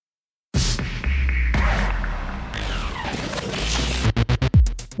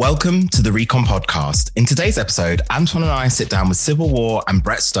Welcome to the Recon Podcast. In today's episode, Antoine and I sit down with Cybil and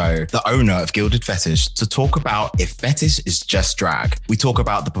Brett Stowe, the owner of Gilded Fetish, to talk about if fetish is just drag. We talk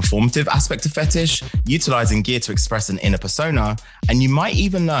about the performative aspect of fetish, utilizing gear to express an inner persona, and you might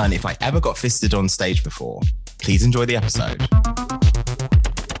even learn if I ever got fisted on stage before. Please enjoy the episode.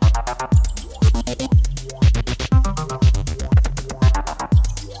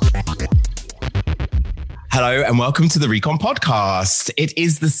 Hello and welcome to the Recon Podcast. It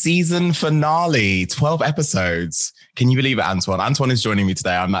is the season finale, 12 episodes. Can you believe it, Antoine? Antoine is joining me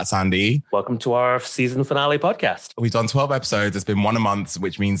today. I'm Matt Sandy. Welcome to our season finale podcast. We've done 12 episodes. It's been one a month,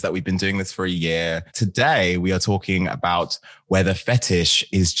 which means that we've been doing this for a year. Today, we are talking about whether fetish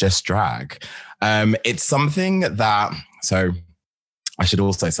is just drag. It's something that, so I should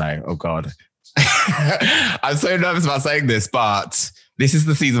also say, oh God, I'm so nervous about saying this, but this is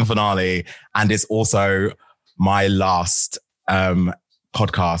the season finale and it's also my last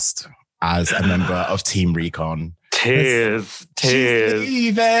podcast as a member of Team Recon. Tears. She's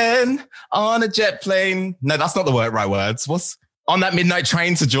leaving on a jet plane. No, that's not the right words. What's on that midnight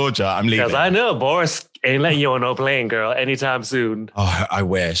train to Georgia? I'm leaving. Because I know Boris ain't letting you on no plane, girl, anytime soon. Oh, I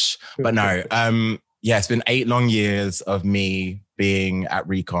wish. But no, yeah, it's been 8 long years of me being at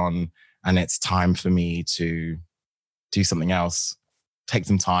Recon and it's time for me to do something else. Take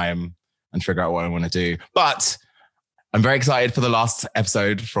some time and figure out what I want to do. But I'm very excited for the last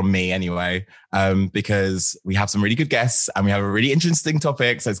episode from me anyway, because we have some really good guests and we have a really interesting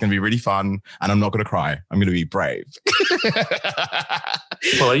topic. So it's going to be really fun and I'm not going to cry. I'm going to be brave.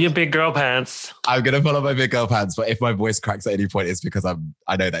 Pull your big girl pants. I'm going to pull up my big girl pants. But if my voice cracks at any point, it's because I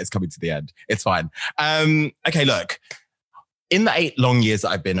know that it's coming to the end. It's fine. Okay, look, in the 8 long years that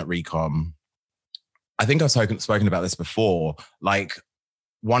I've been at Recon, I think I've spoken about this before. Like,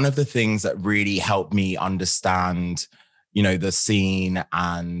 one of the things that really helped me understand, you know, the scene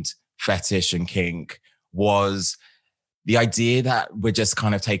and fetish and kink was the idea that we're just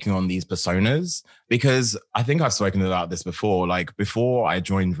kind of taking on these personas. Because I think I've spoken about this before. Like, before I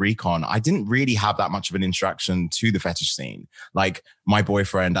joined Recon, I didn't really have that much of an interaction to the fetish scene. Like, my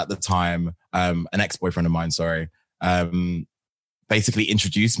boyfriend at the time, an ex-boyfriend of mine, basically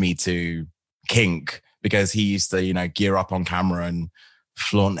introduced me to kink because he used to, you know, gear up on camera and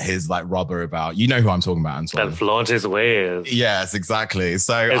flaunt his like rubber about. You know who I'm talking about, Antoine. And flaunt his wares. Yes, exactly.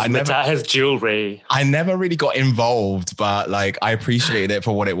 So his jewelry. I never really got involved, but like I appreciated it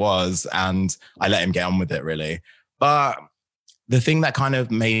for what it was and I let him get on with it really. But the thing that kind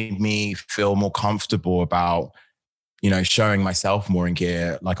of made me feel more comfortable about, you know, showing myself more in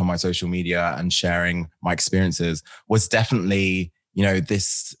gear, like on my social media and sharing my experiences was definitely, you know,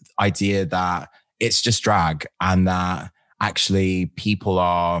 this idea that it's just drag and that actually people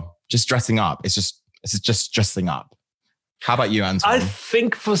are just dressing up. It's just dressing up. How about you, Antoine? I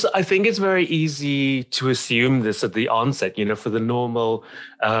think it's very easy to assume this at the onset, you know, for the normal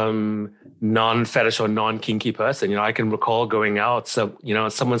non-fetish or non-kinky person. You know, I can recall going out. So, you know,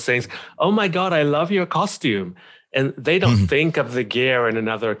 someone saying, "Oh my God, I love your costume." And they don't think of the gear in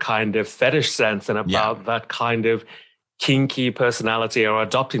another kind of fetish sense and about that kind of kinky personality or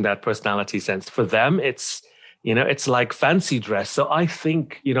adopting that personality sense. For them, it's, you know, it's like fancy dress. So I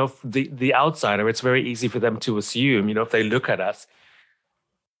think, you know, the outsider, it's very easy for them to assume, you know, if they look at us,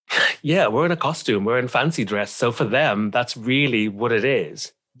 yeah, we're in a costume, we're in fancy dress. So for them, that's really what it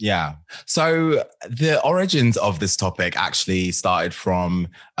is. Yeah. So the origins of this topic actually started from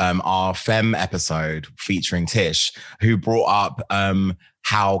our Femme episode featuring Tish, who brought up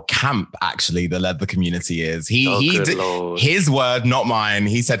how camp actually the leather community is. He did his word, not mine.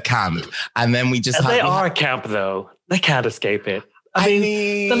 He said camp. And then we are camp though. They can't escape it. I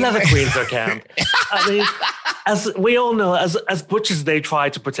mean, the leather queens are camp. I mean, as we all know, as butch as they try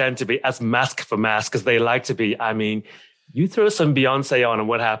to pretend to be, as mask for mask as they like to be, I mean, you throw some Beyonce on and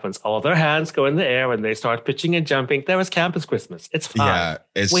what happens? All their hands go in the air and they start pitching and jumping. They're as camp as Christmas. It's fine. Yeah,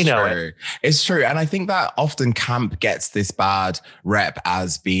 it's true. Know it. It's true. And I think that often camp gets this bad rep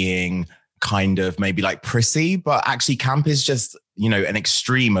as being kind of maybe like prissy, but actually camp is just, you know, an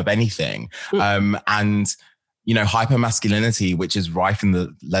extreme of anything. And, you know, hypermasculinity, which is rife in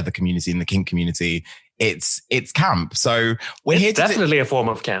the leather community, in the kink community, it's camp. So it's definitely a form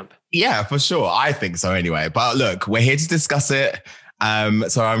of camp. Yeah, for sure. I think so anyway. But look, we're here to discuss it. So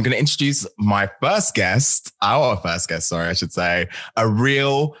I'm going to introduce our first guest, I should say, a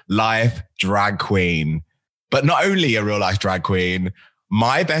real life drag queen. But not only a real life drag queen,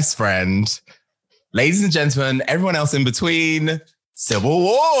 my best friend, ladies and gentlemen, everyone else in between,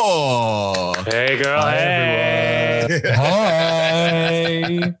 Cybil. Hey, girl. Hi,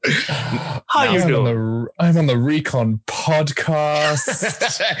 hey. How you doing? I'm on the Recon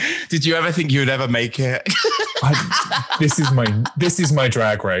podcast. Did you ever think you would ever make it? This is my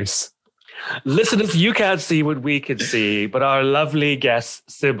drag race. Listeners, you can't see what we can see, but our lovely guest,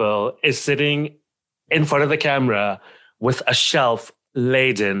 Cybil, is sitting in front of the camera with a shelf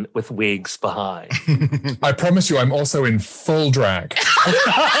laden with wigs behind. I promise you, I'm also in full drag.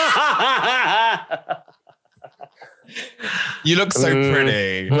 You look so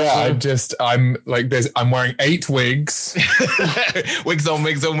pretty. Yeah, I'm wearing 8 wigs. Wigs on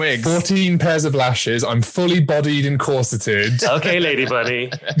wigs on wigs. 14 pairs of lashes. I'm fully bodied and corseted. Okay, lady bunny.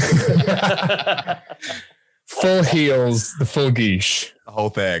 Full heels, the full guiche. The whole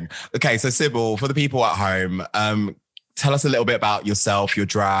thing. Okay, so Cybil, for the people at home, tell us a little bit about yourself, your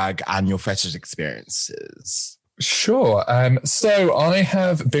drag, and your fetish experiences. Sure. So I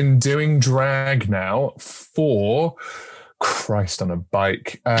have been doing drag now for Christ on a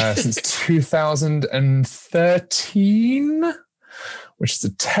bike since 2013, which is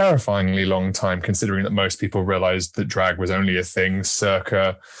a terrifyingly long time considering that most people realized that drag was only a thing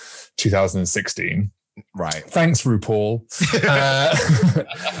circa 2016. Right. Thanks, RuPaul.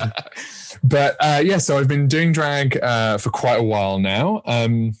 So I've been doing drag for quite a while now.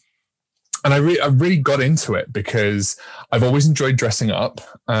 And I really got into it because I've always enjoyed dressing up,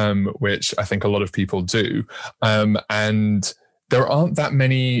 which I think a lot of people do. And there aren't that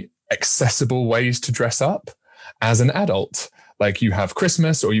many accessible ways to dress up as an adult. Like you have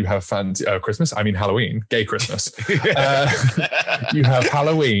Christmas or you have Halloween, gay Christmas. You have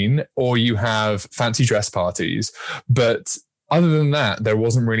Halloween or you have fancy dress parties. But other than that, there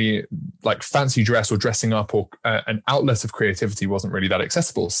wasn't really like fancy dress or dressing up or an outlet of creativity wasn't really that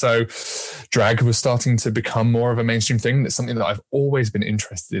accessible. So drag was starting to become more of a mainstream thing. That's something that I've always been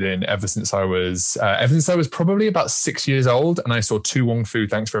interested in ever since I was probably about 6 years old. And I saw Tu Wong Fu,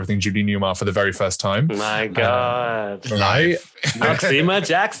 Thanks for Everything, Julie Newmar for the very first time. My God. Right? Noxema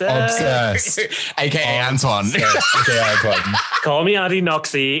Jackson. Obsessed. AKA Antoine. AKA Antoine. Call me Auntie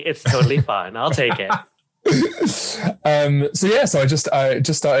Noxie. It's totally fine. I'll take it. So I just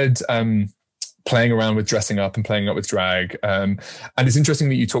started playing around with dressing up and playing up with drag, and it's interesting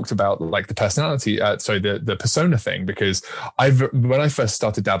that you talked about like the personality, the persona thing, because when I first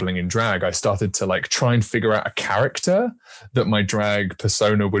started dabbling in drag, I started to like try and figure out a character that my drag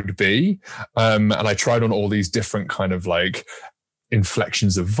persona would be, and I tried on all these different kind of like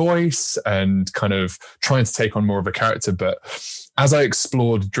inflections of voice and kind of trying to take on more of a character. But as I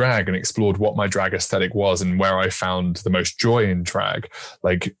explored drag and explored what my drag aesthetic was and where I found the most joy in drag,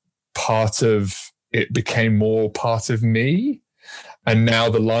 like part of it became more part of me. And now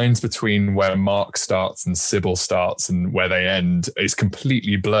the lines between where Mark starts and Cybil starts and where they end is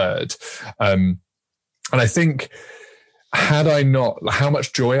completely blurred. And I think had I not, how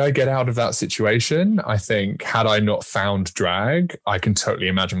much joy I get out of that situation, I think had I not found drag, I can totally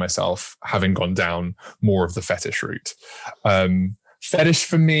imagine myself having gone down more of the fetish route. Fetish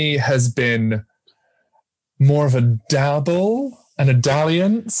for me has been more of a dabble and a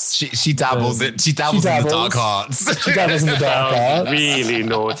dalliance. She dabbles in the dark arts. She dabbles in the dark arts. Really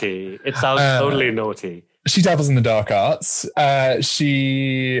naughty. It sounds totally naughty. She dabbles in the dark arts. Look,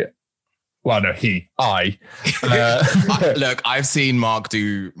 I've seen Mark.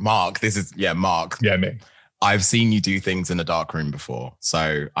 Mark. Yeah, me. I've seen you do things in a dark room before.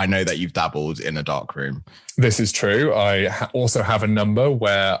 So I know that you've dabbled in a dark room. This is true. I also have a number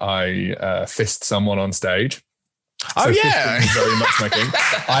where I fist someone on stage. Oh, yeah. Very much my thing.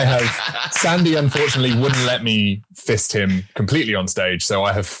 Sandy, unfortunately, wouldn't let me fist him completely on stage. So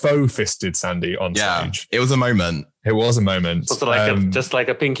I have faux fisted Sandy on stage. It was a moment. It was a moment. Was it just like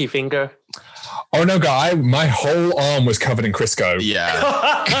a pinky finger? Oh, no, guy. My whole arm was covered in Crisco.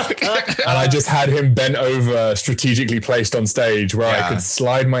 Yeah. And I just had him bent over, strategically placed on stage where I could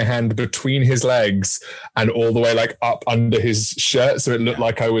slide my hand between his legs and all the way like up under his shirt. So it looked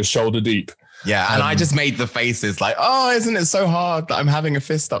like I was shoulder deep. Yeah, and I just made the faces like, oh, isn't it so hard that I'm having a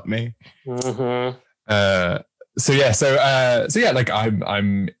fist up me? Mm-hmm. Like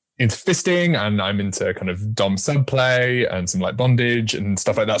I'm into fisting and I'm into kind of dom subplay and some like bondage and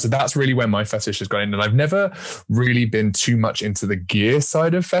stuff like that. So that's really where my fetish has gone in. And I've never really been too much into the gear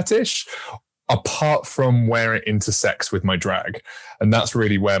side of fetish, apart from where it intersects with my drag. And that's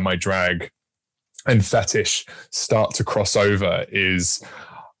really where my drag and fetish start to cross over is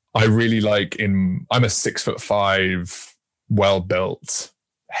I really like I'm a 6'5", well-built,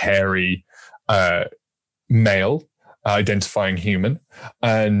 hairy male identifying human.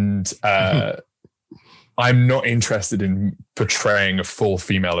 And I'm not interested in portraying a full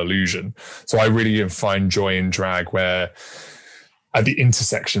female illusion. So I really find joy in drag where at the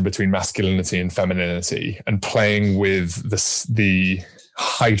intersection between masculinity and femininity and playing with the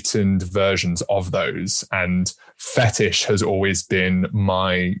heightened versions of those. And Fetish has always been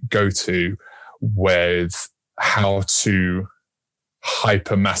my go-to with how to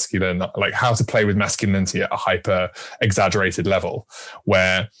hyper masculine, like how to play with masculinity at a hyper exaggerated level,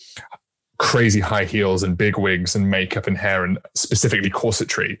 where crazy high heels and big wigs and makeup and hair and specifically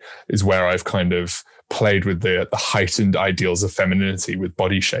corsetry is where I've kind of played with the heightened ideals of femininity with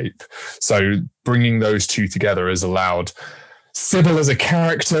body shape. So bringing those two together has allowed Cybil as a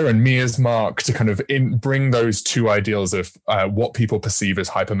character and me as Mark to kind of bring those two ideals of what people perceive as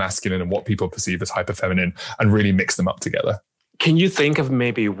hyper masculine and what people perceive as hyper feminine and really mix them up together. Can you think of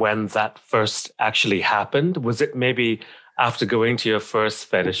maybe when that first actually happened? Was it maybe after going to your first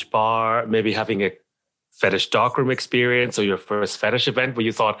fetish bar, maybe having a fetish darkroom experience or your first fetish event where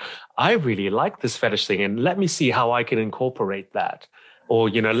you thought, I really like this fetish thing and let me see how I can incorporate that? Or,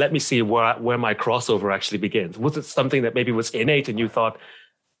 you know, let me see where my crossover actually begins. Was it something that maybe was innate and you thought,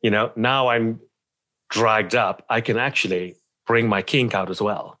 you know, now I'm dragged up, I can actually bring my kink out as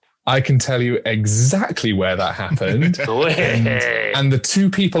well? I can tell you exactly where that happened. and the two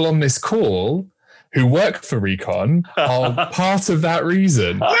people on this call who work for Recon are part of that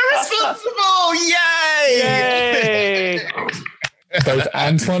reason. We're responsible! Yay! Both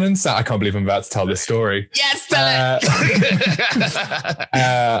Antoine and Sat. I can't believe I'm about to tell this story. Yes, tell it!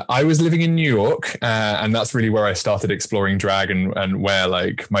 I was living in New York, and that's really where I started exploring drag and where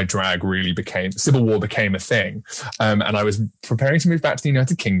like my drag really Civil War became a thing. And I was preparing to move back to the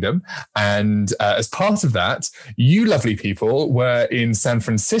United Kingdom. And as part of that, you lovely people were in San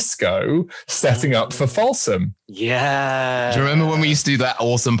Francisco setting up for Folsom. Yeah. Do you remember when we used to do that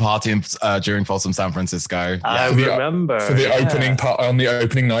awesome party during Folsom, San Francisco? I remember. For the opening part on the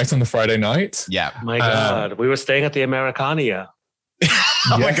opening night on the Friday night. Yeah. My God. We were staying at the Americania.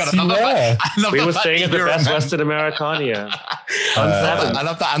 Oh my God. We were staying at the Best Western Americania. I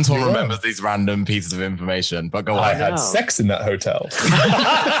love that Antoine remembers these random pieces of information, but go on. I had sex in that hotel.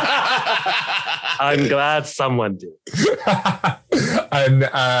 I'm glad someone did. And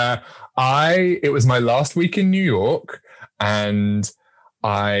it was my last week in New York, and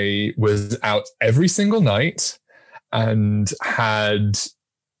I was out every single night and had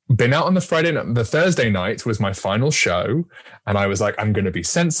been out on the Friday night. The Thursday night was my final show, and I was like, I'm going to be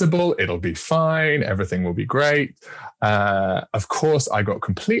sensible. It'll be fine. Everything will be great. Of course, I got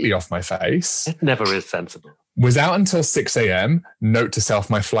completely off my face. It never is sensible. Was out until 6 a.m. Note to self,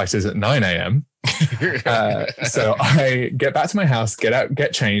 my flight is at 9 a.m. So I get back to my house, get out,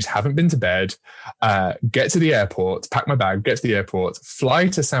 get changed, haven't been to bed, get to the airport, pack my bag, get to the airport, fly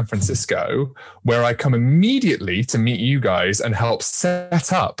to San Francisco, where I come immediately to meet you guys and help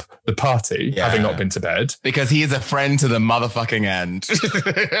set up the party, having not been to bed. Because he is a friend to the motherfucking end.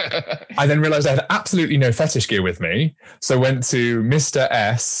 I then realized I had absolutely no fetish gear with me. So went to Mr.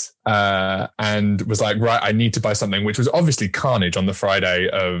 S and was like, right, I need to buy something, which was obviously carnage on the Friday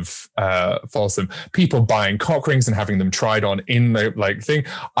of Folsom. People buying cock rings and having them tried on in the like thing.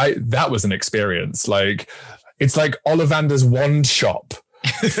 That was an experience. Like, it's like Ollivander's wand shop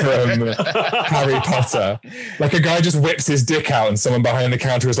from Harry Potter. Like, a guy just whips his dick out and someone behind the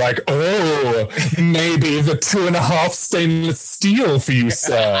counter is like, oh, maybe the 2.5 stainless steel for you,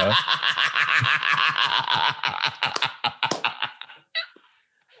 sir.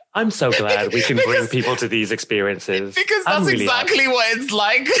 I'm so glad we can bring people to these experiences. Because that's really exactly what it's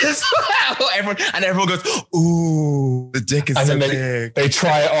like. everyone goes, ooh, the dick is so big. They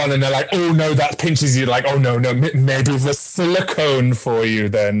try it on and they're like, oh no, that pinches you. Like, oh no, maybe the silicone for you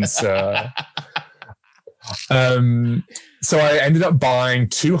then, sir. So I ended up buying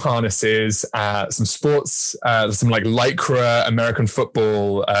 2 harnesses, some sports, some like Lycra American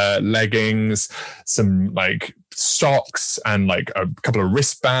football leggings, some like socks, and like a couple of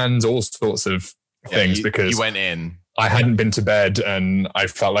wristbands, all sorts of things, because you went in. I hadn't been to bed and I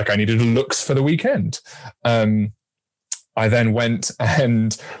felt like I needed looks for the weekend. I then went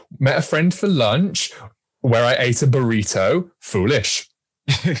and met a friend for lunch where I ate a burrito. Foolish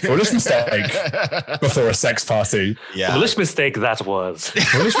mistake before a sex party. Yeah. Foolish mistake that was.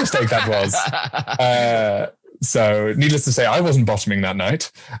 Foolish mistake that was. So needless to say, I wasn't bottoming that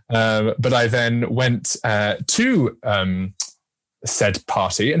night. But I then went to said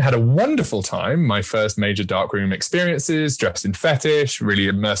party and had a wonderful time. My first major darkroom experiences, dressed in fetish, really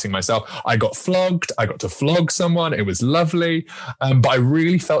immersing myself. I got flogged. I got to flog someone. It was lovely. But I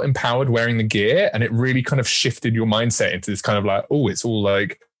really felt empowered wearing the gear, and it really kind of shifted your mindset into this kind of like, oh, it's all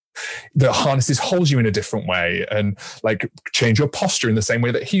like the harnesses hold you in a different way and like change your posture in the same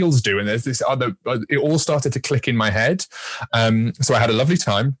way that heels do. And there's this other, it all started to click in my head. So I had a lovely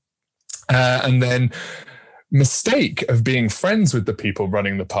time. And then mistake of being friends with the people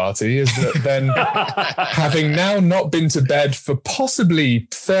running the party is that then having now not been to bed for possibly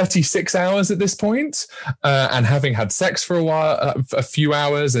 36 hours at this point, and having had sex for a while, a few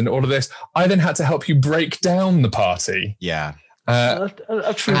hours and all of this, I then had to help you break down the party. Yeah. A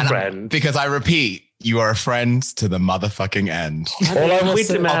true friend. Because I repeat, you are a friend to the motherfucking end. All I will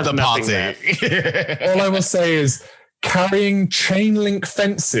say of the party. All I will say is carrying chain link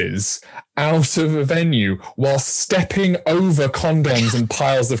fences out of a venue while stepping over condoms and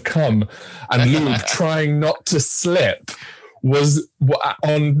piles of cum and lube, trying not to slip, was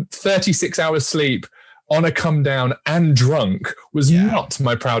on 36 hours sleep, on a come down and drunk, was not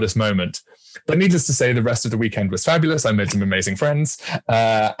my proudest moment. But needless to say, the rest of the weekend was fabulous. I made some amazing friends.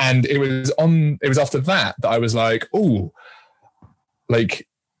 And it was after that I was like, oh, like,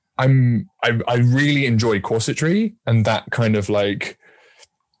 I really enjoy corsetry and that kind of like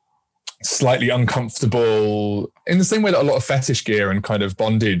slightly uncomfortable, in the same way that a lot of fetish gear and kind of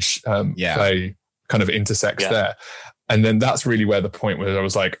bondage play kind of intersects there. And then that's really where the point where I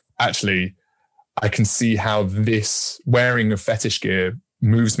was like, actually, I can see how this wearing of fetish gear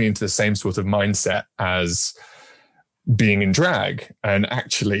moves me into the same sort of mindset as being in drag. And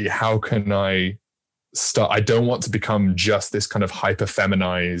actually, how can I start? I don't want to become just this kind of hyper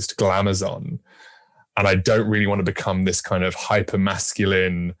feminized glamazon, and I don't really want to become this kind of hyper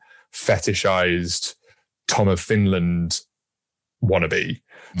masculine fetishized Tom of Finland wannabe.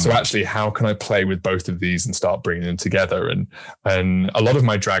 So actually, how can I play with both of these and start bringing them together? And a lot of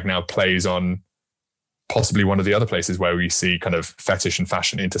my drag now plays on possibly one of the other places where we see kind of fetish and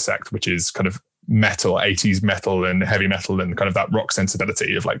fashion intersect, which is kind of metal, 80s metal and heavy metal and kind of that rock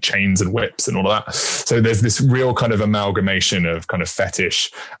sensibility of like chains and whips and all of that. So there's this real kind of amalgamation of kind of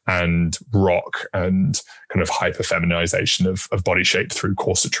fetish and rock and kind of hyper feminization of body shape through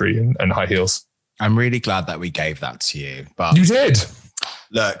corsetry and high heels. I'm really glad that we gave that to you. But you did.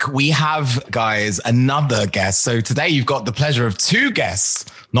 Look, we have, guys, another guest. So today you've got the pleasure of two guests,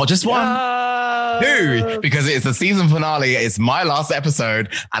 not just one, two, because it's the season finale. It's my last episode.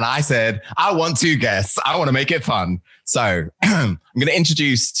 And I said, I want two guests. I want to make it fun. So I'm going to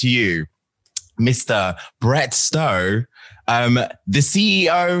introduce to you Mr. Brett Stowe, the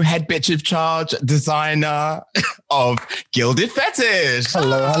CEO, head bitch of charge, designer of Gilded Fetish.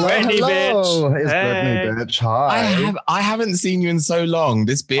 Hello. Brittany Bitch. It's hey. Brittany Bitch. Hi. I haven't seen you in so long.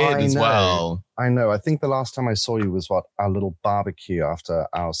 This beard as well. I know. I think the last time I saw you was our little barbecue after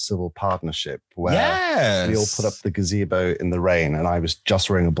our civil partnership, where we all put up the gazebo in the rain, and I was just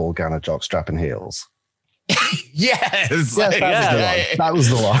wearing a ball gown, a jockstrap, and heels. Yes, that was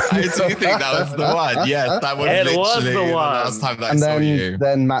the one. I do think that was the one. Yes, that was literally the last time that I saw you.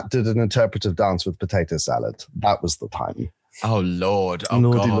 Then Matt did an interpretive dance with potato salad. That was the time. Oh Lord! Oh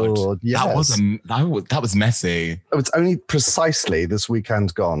Lordy God! Lord. Yes. That was messy. It's only precisely this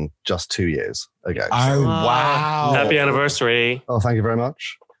weekend gone, just 2 years ago. Oh wow! Happy anniversary! Oh, thank you very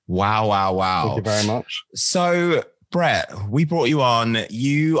much. Wow! Thank you very much. So, Brett, we brought you on.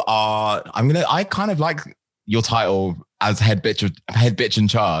 You are. I kind of like your title as head bitch in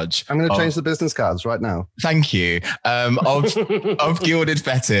charge. I'm going to change the business cards right now. Thank you. Of Gilded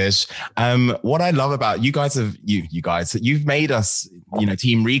Fetish. What I love about you guys, you've made us,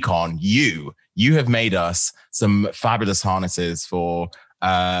 Team Recon. You have made us some fabulous harnesses for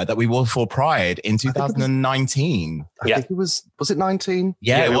that we wore for Pride in 2019. I think it was it 19?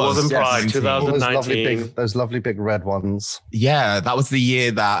 Yeah, it was in Pride, 2019. Those lovely big red ones. Yeah, that was the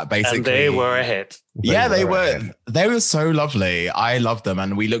year that basically... And they were a hit. They were so lovely. I loved them,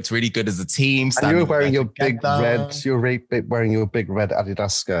 and we looked really good as a team. And you were wearing your big red, wearing your big red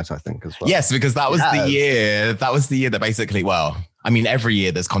Adidas skirt, I think, as well. Yes, because that was the year. That was the year that basically, every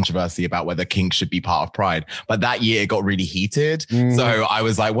year there's controversy about whether kink should be part of Pride, but that year it got really heated. So I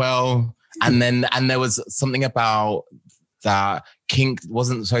was like, and there was something about that kink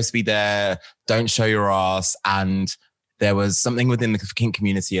wasn't supposed to be there. Don't show your ass. And there was something within the kink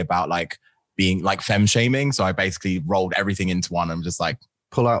community about like being like femme shaming. So I basically rolled everything into one. I'm just like,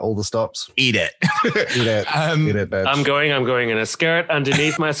 pull out all the stops. Eat it. Eat it, bitch. I'm going in a skirt.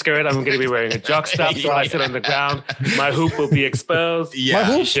 Underneath my skirt, I'm going to be wearing a jockstrap. So I sit on the ground. My hoop will be exposed.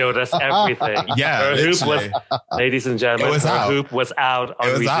 Yeah. She showed us everything. Yeah. Her hoop was, ladies and gentlemen, hoop was out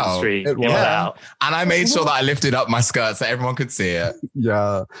on Regent Street. It was out. And I made sure that I lifted up my skirt so everyone could see it.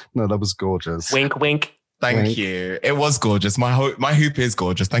 Yeah. No, that was gorgeous. Wink, wink. Thank you. It was gorgeous. My hoop is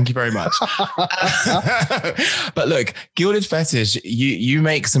gorgeous. Thank you very much. But look, Gilded Fetish, you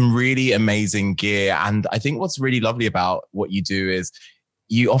make some really amazing gear. And I think what's really lovely about what you do is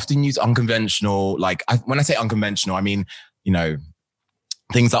you often use unconventional, when I say unconventional, I mean, you know,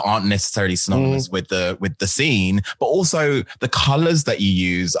 things that aren't necessarily synonymous with the scene, but also the colors that you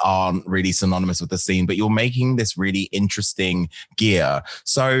use aren't really synonymous with the scene, but you're making this really interesting gear.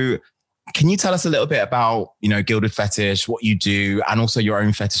 So can you tell us a little bit about, you know, Gilded Fetish, what you do, and also your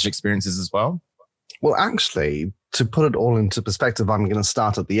own fetish experiences as well? Well, actually, to put it all into perspective, I'm going to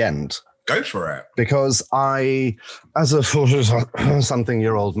start at the end. Go for it. Because I, as a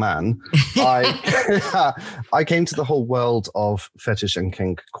 40-something-year-old man, I came to the whole world of fetish and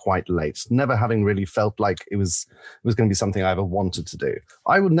kink quite late, never having really felt like it was going to be something I ever wanted to do.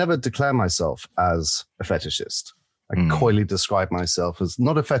 I would never declare myself as a fetishist. I coyly describe myself as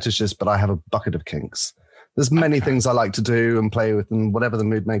not a fetishist, but I have a bucket of kinks. There's many things I like to do and play with, and whatever the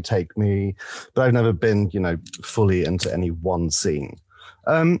mood may take me, but I've never been, you know, fully into any one scene.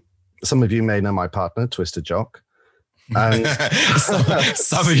 Some of you may know my partner, Twisted Jock. And some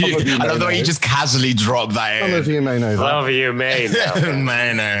of you I love the way you just casually drop that in. Some of you may know that. Some of you may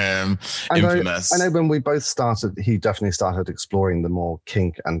know him. Infamous. I know when we both started, he definitely started exploring the more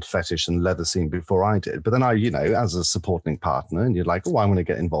kink and fetish and leather scene before I did. But then I, you know, as a supporting partner, and you're like, oh, I want to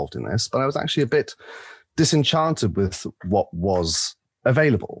get involved in this. But I was actually a bit disenchanted with what was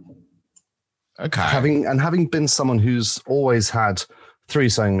available. Okay. Having been someone who's always had 3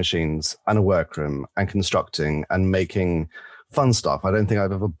 sewing machines and a workroom and constructing and making fun stuff. I don't think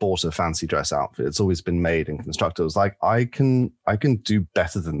I've ever bought a fancy dress outfit. It's always been made and constructed. It was like, I can do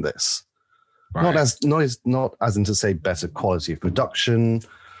better than this. Right. Not as in to say better quality of production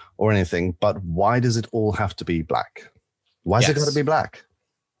or anything, but why does it all have to be black? Why's it got to be black?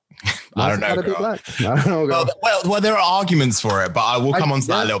 I don't know. Well, there are arguments for it, but I will come on to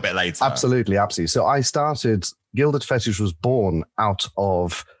that a little bit later. Absolutely. So I started, Gilded Fetish was born out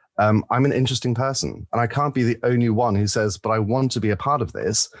of, I'm an interesting person, and I can't be the only one who says, but I want to be a part of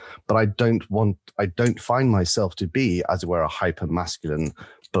this, but I don't find myself to be, as it were, a hyper masculine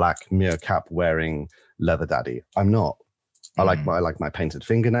black meerkat wearing leather daddy. I'm not. I like my painted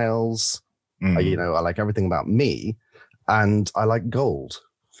fingernails. I like everything about me, and I like gold.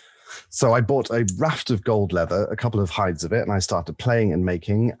 So I bought a raft of gold leather, a couple of hides of it, and I started playing and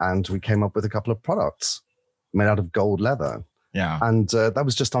making, and we came up with a couple of products made out of gold leather. Yeah. And that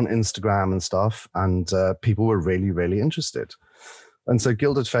was just on Instagram and stuff, and people were really, really interested. And so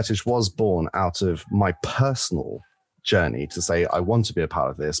Gilded Fetish was born out of my personal journey to say, I want to be a part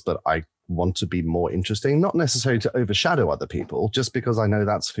of this, but I want to be more interesting, not necessarily to overshadow other people, just because I know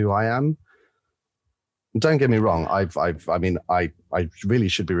that's who I am. Don't get me wrong. I really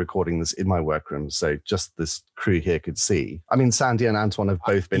should be recording this in my workroom, so just this crew here could see. I mean, Sandy and Antoine have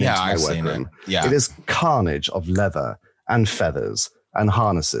both been into my workroom. Yeah, it is carnage of leather and feathers and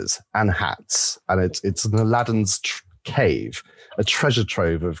harnesses and hats, and it's an Aladdin's cave, a treasure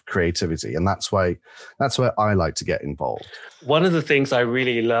trove of creativity, and that's where I like to get involved. One of the things I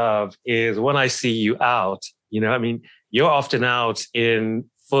really love is when I see you out. You know, I mean, you're often out in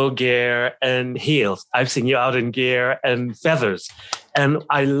full gear and heels. I've seen you out in gear and feathers. And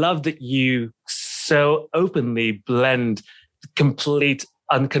I love that you so openly blend complete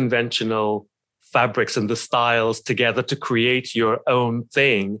unconventional fabrics and the styles together to create your own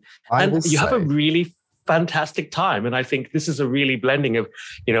thing. And you have a really fantastic time. And I think this is a really blending of,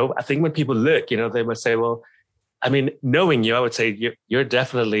 you know, I think when people look, you know, they must say, well, I mean, knowing you, I would say you're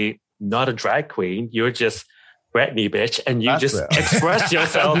definitely not a drag queen. You're just Britney, bitch, and you just express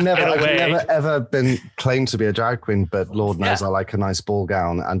yourself I've never ever been claimed to be a drag queen, but Lord knows I like a nice ball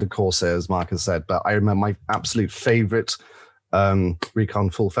gown and a corset, as Mark has said. But I remember my absolute favorite Recon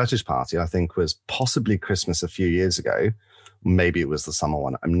Full Fetish party, I think, was possibly Christmas a few years ago. Maybe it was the summer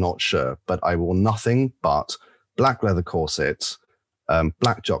one. I'm not sure. But I wore nothing but black leather corset,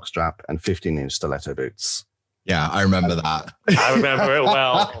 black jockstrap, and 15-inch stiletto boots. Yeah, I remember that. I remember it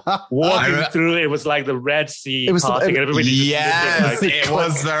well. Walking through, it was like the Red Sea parting. Yes, it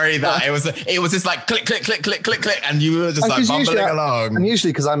was very that. It was just like click, click, click, click, click, click, and you were just like bumbling along. And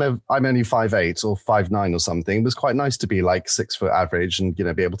usually, because I'm only 5'8" or 5'9" or something, it was quite nice to be like 6 foot average and, you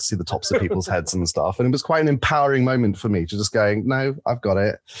know, be able to see the tops of people's heads and stuff. And it was quite an empowering moment for me to just going, no, I've got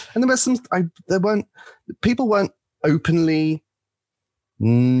it. And there was people weren't openly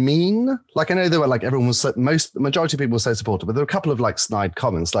mean. Like, I know they were like, everyone was majority of people were so supportive, but there were a couple of like snide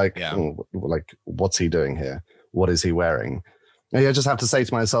comments like, like, what's he doing here? What is he wearing? And I just have to say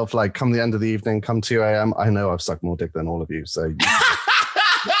to myself, like, come the end of the evening, come 2 a.m., I know I've sucked more dick than all of you, so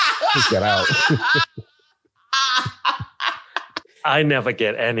just get out. I never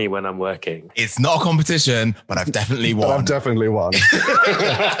get any when I'm working. It's not a competition, but I've definitely won. But I've definitely won.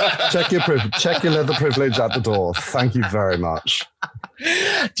 Check your leather privilege at the door. Thank you very much.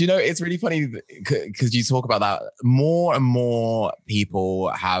 Do you know, it's really funny because you talk about that. More and more people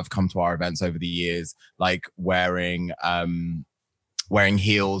have come to our events over the years, like wearing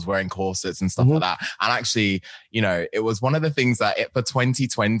heels, wearing corsets and stuff like that. And actually, you know, it was one of the things that for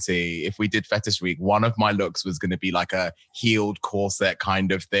 2020, if we did Fetish Week, one of my looks was going to be like a heeled corset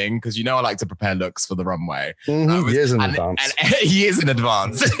kind of thing. Because, you know, I like to prepare looks for the runway. Years in advance. And years in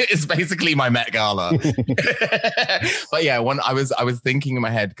advance. It's basically my Met Gala. But yeah, I was thinking in my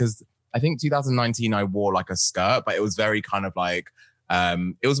head, because I think 2019 I wore like a skirt, but it was very kind of like,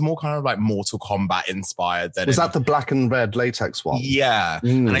 it was more kind of like Mortal Kombat inspired. Was that the black and red latex one? Yeah.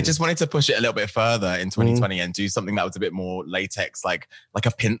 And I just wanted to push it a little bit further in 2020 and do something that was a bit more latex, like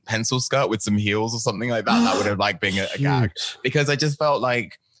a pencil skirt with some heels or something like that. That would have like been a gag. Because I just felt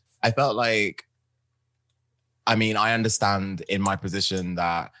like, I mean, I understand in my position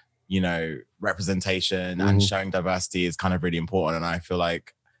that, you know, representation and showing diversity is kind of really important. And I feel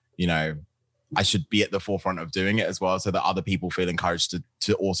like, you know, I should be at the forefront of doing it as well, so that other people feel encouraged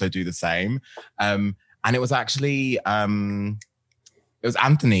to also do the same. And it was actually, it was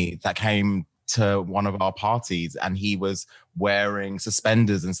Anthony that came to one of our parties, and he was wearing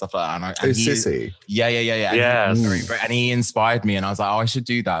suspenders and stuff like that. And Sissy. Yeah. Yes. And he inspired me, and I was like, oh, I should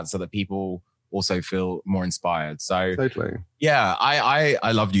do that so that people also feel more inspired. So totally. Yeah,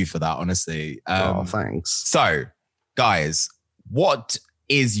 I love you for that, honestly. Thanks. So, guys, what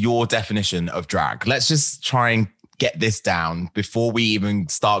is your definition of drag? Let's just try and get this down before we even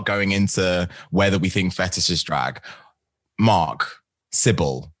start going into whether we think fetish is drag. Mark,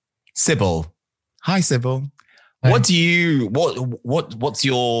 Cybil. Hi, Cybil. Hi. What's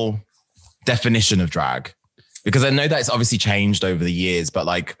your definition of drag? Because I know that it's obviously changed over the years, but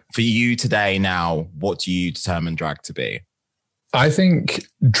like for you today now, what do you determine drag to be? I think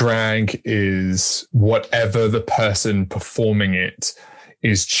drag is whatever the person performing it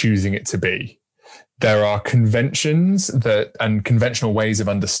is choosing it to be. There are conventions and conventional ways of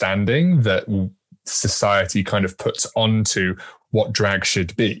understanding that society kind of puts onto what drag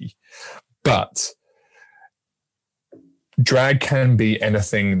should be. But drag can be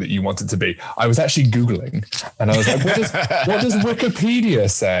anything that you want it to be. I was actually Googling and I was like, what does Wikipedia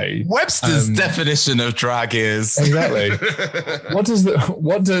say? Webster's definition of drag is... Exactly. What does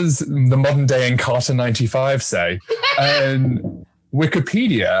the modern day Encarta 95 say? And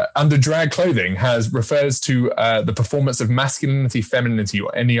Wikipedia under drag clothing refers to the performance of masculinity, femininity,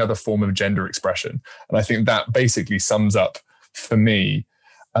 or any other form of gender expression. And I think that basically sums up for me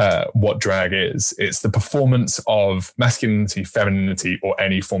what drag is. It's the performance of masculinity, femininity, or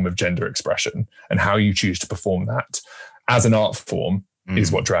any form of gender expression, and how you choose to perform that as an art form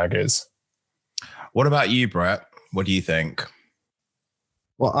is what drag is. What about you, Brett? What do you think?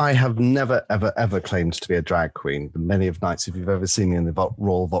 Well, I have never, ever, ever claimed to be a drag queen. The many of nights, if you've ever seen me in the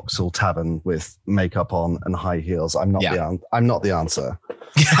Royal Vauxhall Tavern with makeup on and high heels, I'm not the answer. I'm not the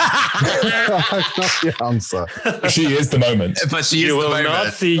answer. She is the moment. But you will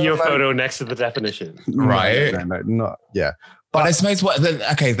not see your photo next to the definition. Right. No, not, yeah. But I suppose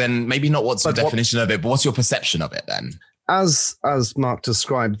then maybe not what's your definition of it, but what's your perception of it then? As Mark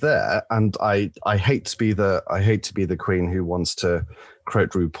described there, and I hate to be the queen who wants to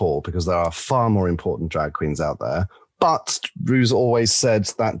quote RuPaul, because there are far more important drag queens out there. But Ru's always said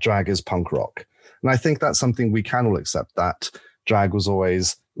that drag is punk rock. And I think that's something we can all accept, that drag was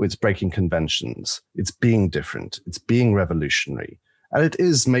always, it's breaking conventions. It's being different. It's being revolutionary. And it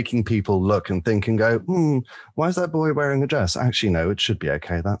is making people look and think and go, why is that boy wearing a dress? Actually, no, it should be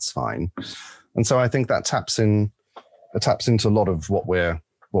okay. That's fine. And so I think that taps into a lot of what we're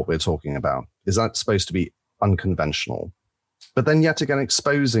talking about. Is that supposed to be unconventional? But then yet again,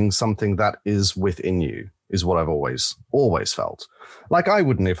 exposing something that is within you is what I've always felt. Like I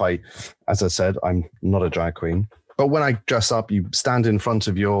wouldn't as I said, I'm not a drag queen, but when I dress up, you stand in front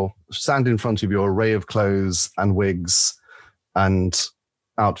of your array of clothes and wigs and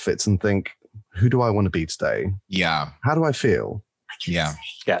outfits and think, who do I want to be today? Yeah. How do I feel? Yeah.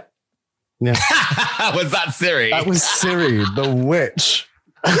 Yeah. Yeah. Was that Siri? That was Siri, the witch.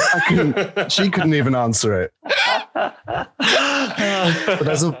 She couldn't even answer it. But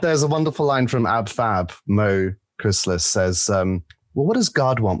there's a wonderful line from Ab Fab. Mo Chrysalis says, well, what does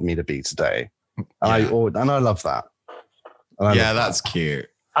God want me to be today? And I love that. That's cute.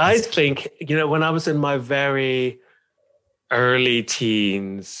 I think, when I was in my very early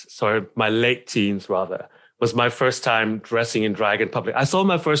teens, my late teens rather, was my first time dressing in drag in public. I saw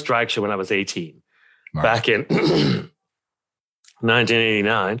my first drag show when I was 18, back in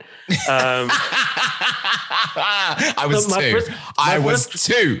 1989. I was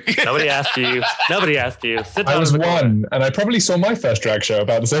two. Nobody asked you. Sit down. I was one, and I probably saw my first drag show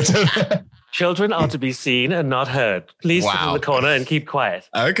about the same time. Children are to be seen and not heard. Please sit in the corner and keep quiet.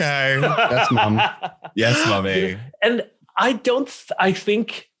 Okay. Yes, Mum. Yes, Mummy. And I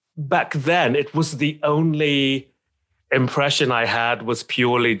think back then it was the only impression I had was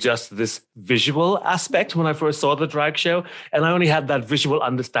purely just this visual aspect when I first saw the drag show. And I only had that visual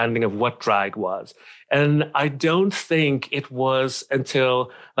understanding of what drag was. And I don't think it was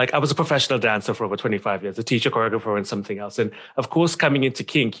until, like, I was a professional dancer for over 25 years, a teacher, choreographer, and something else. And of course, coming into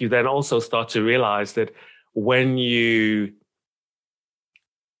kink, you then also start to realize that when you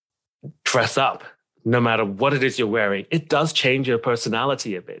dress up, no matter what it is you're wearing, it does change your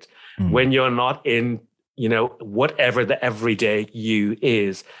personality a bit. When you're not in, whatever the everyday you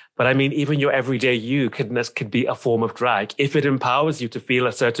is. But I mean, even your everyday you could be a form of drag. If it empowers you to feel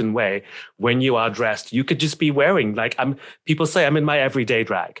a certain way when you are dressed, you could just be wearing, people say, I'm in my everyday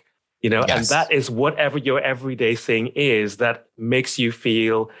drag, yes. And that is whatever your everyday thing is that makes you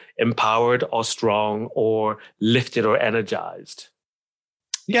feel empowered or strong or lifted or energized.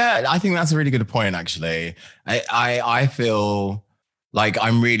 Yeah, I think that's a really good point, actually. I feel like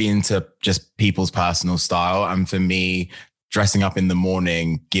I'm really into just people's personal style. And for me, dressing up in the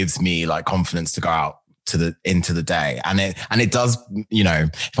morning gives me like confidence to go out into the day. And it does,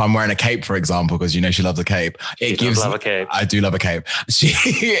 if I'm wearing a cape, for example, because she loves a cape. Love a cape. I do love a cape.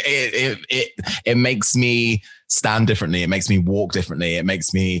 It makes me stand differently. It makes me walk differently. It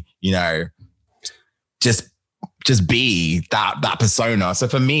makes me, just be that persona. So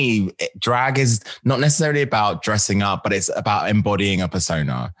for me, drag is not necessarily about dressing up, but it's about embodying a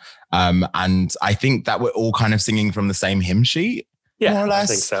persona. And I think that we're all kind of singing from the same hymn sheet, more or less.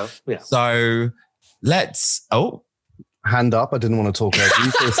 I think so. Yeah. So let's. Hand up. I didn't want to talk over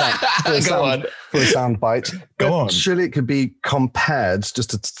you for a sound bite. Go on. Surely it could be compared, just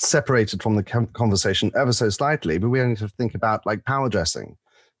to separate it from the conversation ever so slightly, but we only have to think about like power dressing.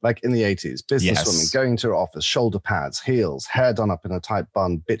 Like in the 80s, businesswoman going to her office, shoulder pads, heels, hair done up in a tight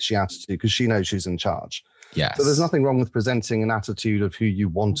bun, bitchy attitude because she knows she's in charge. Yes. So there's nothing wrong with presenting an attitude of who you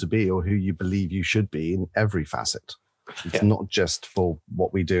want to be or who you believe you should be in every facet. It's not just for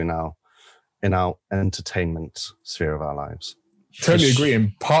what we do now in our entertainment sphere of our lives. Totally agree.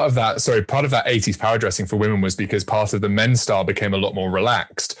 And part of that 80s power dressing for women was because part of the men's style became a lot more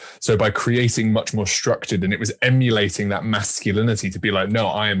relaxed. So by creating much more structured, and it was emulating that masculinity to be like, no,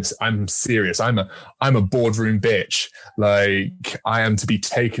 I'm serious. I'm a boardroom bitch. Like I am to be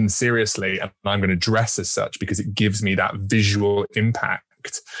taken seriously, and I'm going to dress as such because it gives me that visual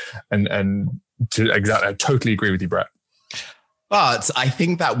impact. I totally agree with you, Brett. But I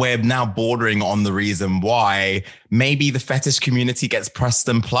think that we're now bordering on the reason why maybe the fetish community gets pressed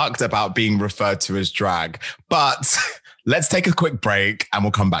and plucked about being referred to as drag. But let's take a quick break and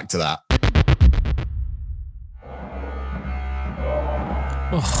we'll come back to that.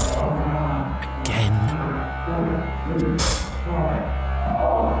 Again.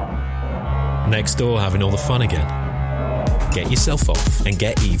 Next door having all the fun again. Get yourself off and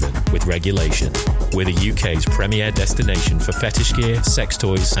get even with Regulation. We're the UK's premier destination for fetish gear, sex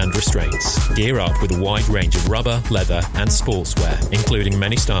toys and restraints. Gear up with a wide range of rubber, leather and sportswear, including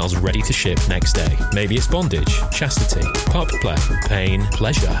many styles ready to ship next day. Maybe it's bondage, chastity, pup play, pain,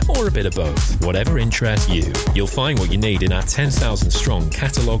 pleasure, or a bit of both. Whatever interests you, you'll find what you need in our 10,000 strong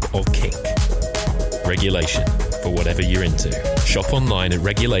catalogue of kink. Regulation, for whatever you're into. Shop online at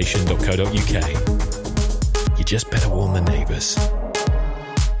regulation.co.uk. You just better warn the neighbours.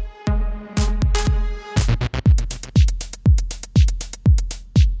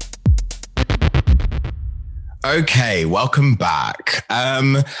 Okay, welcome back.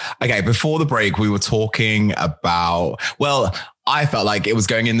 Okay, before the break, we were talking about, I felt like it was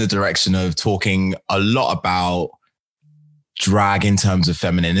going in the direction of talking a lot about drag in terms of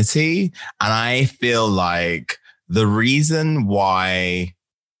femininity. And I feel like the reason why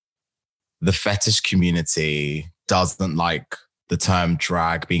the fetish community doesn't like the term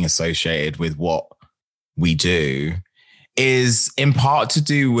drag being associated with what we do is in part to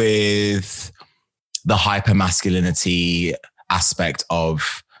do with the hypermasculinity aspect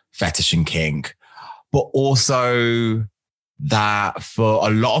of fetish and kink, but also that for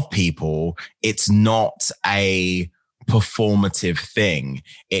a lot of people, it's not a performative thing.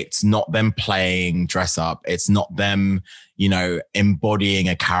 It's not them playing dress up. It's not them, embodying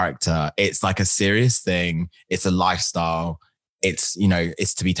a character. It's like a serious thing. It's a lifestyle. It's,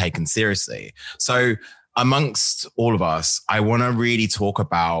 it's to be taken seriously. So amongst all of us, I want to really talk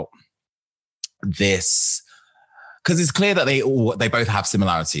about this because it's clear that they both have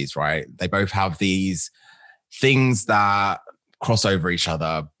similarities, right? They both have these things that cross over each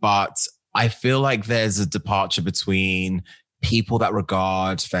other, but I feel like there's a departure between people that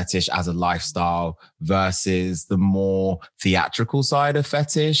regard fetish as a lifestyle versus the more theatrical side of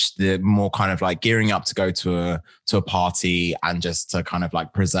fetish, the more kind of like gearing up to go to a party and just to kind of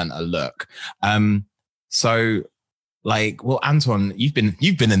like present a look. So like, well, Antoine, you've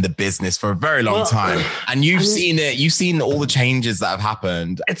been in the business for a very long time, and you've seen all the changes that have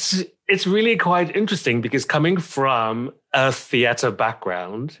happened. It's really quite interesting because coming from a theater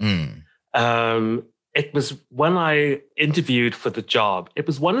background, it was when I interviewed for the job, it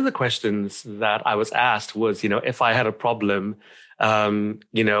was one of the questions that I was asked was, if I had a problem,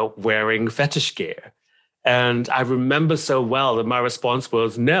 wearing fetish gear. And I remember so well that my response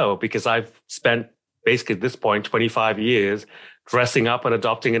was no, because I've spent basically at this point, 25 years dressing up and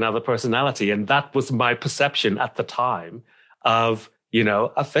adopting another personality. And that was my perception at the time of,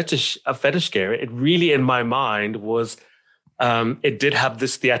 a fetish gear. It really in my mind was, it did have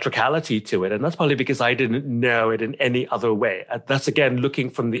this theatricality to it. And that's probably because I didn't know it in any other way. That's again, looking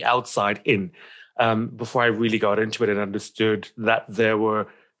from the outside in, before I really got into it and understood that there were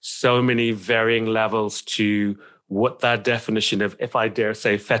so many varying levels to what that definition of, if I dare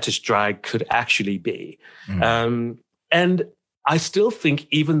say, fetish drag could actually be. And I still think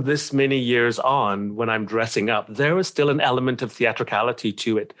even this many years on, when I'm dressing up, there is still an element of theatricality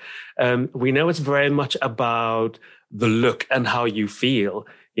to it. We know it's very much about the look and how you feel,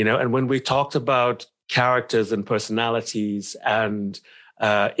 and when we talked about characters and personalities and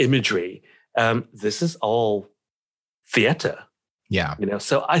imagery, this is all theater. Yeah.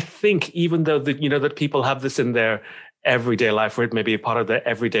 So I think even though that people have this in their everyday life, or it may be a part of their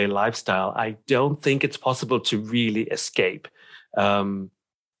everyday lifestyle, I don't think it's possible to really escape the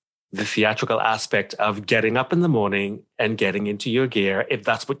theatrical aspect of getting up in the morning and getting into your gear, if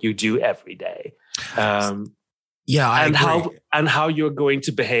that's what you do every day. I agree. How you're going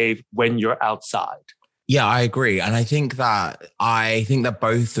to behave when you're outside. Yeah, I agree. And I think that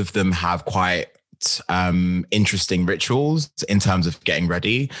both of them have quite interesting rituals in terms of getting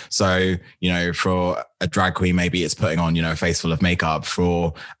ready. So, for a drag queen, maybe it's putting on, a face full of makeup.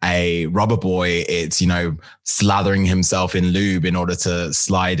 For a rubber boy, it's, slathering himself in lube in order to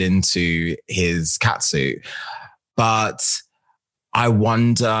slide into his catsuit. But I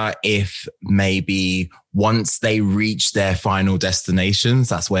wonder if maybe once they reach their final destinations,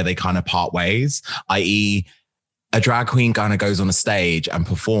 that's where they kind of part ways, i.e., a drag queen kind of goes on a stage and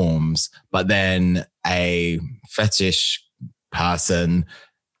performs, but then a fetish person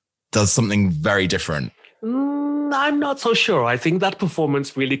does something very different. I'm not so sure. I think that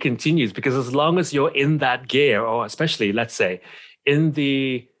performance really continues because as long as you're in that gear, or especially, let's say, in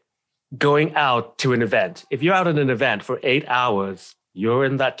the going out to an event, if you're out at an event for 8 hours, you're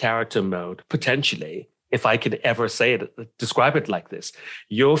in that character mode, potentially. If I could ever describe it like this,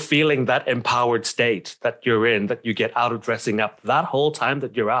 you're feeling that empowered state that you're in, that you get out of dressing up that whole time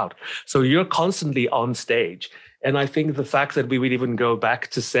that you're out. So you're constantly on stage. And I think the fact that we would even go back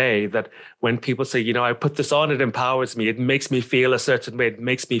to say that when people say, I put this on, it empowers me, it makes me feel a certain way, it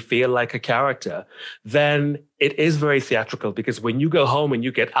makes me feel like a character, then it is very theatrical because when you go home and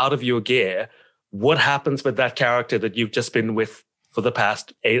you get out of your gear, what happens with that character that you've just been with for the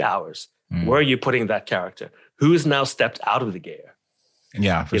past 8 hours? Where are you putting that character? Who has now stepped out of the gear?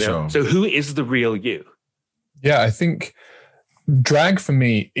 Yeah, for sure. So who is the real you? Yeah, I think drag for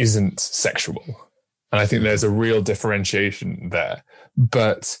me isn't sexual. And I think there's a real differentiation there.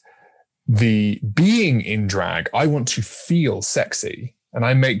 But the being in drag, I want to feel sexy. And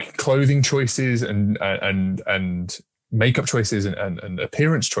I make clothing choices and makeup choices and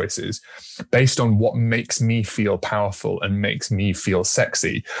appearance choices based on what makes me feel powerful and makes me feel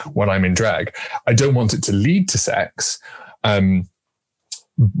sexy when I'm in drag. I don't want it to lead to sex,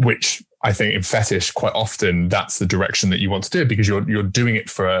 which I think in fetish, quite often that's the direction that you want to do it because you're doing it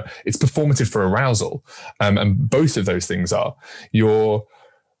it's performative for arousal. And both of those things are.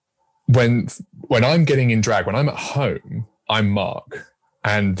 When I'm getting in drag, when I'm at home, I'm Mark.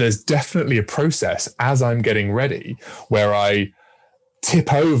 And there's definitely a process as I'm getting ready where I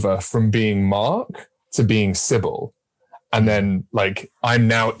tip over from being Mark to being Cybil. And then I'm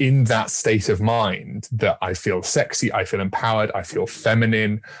now in that state of mind that I feel sexy, I feel empowered, I feel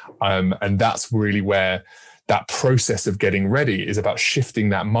feminine. And that's really where that process of getting ready is about shifting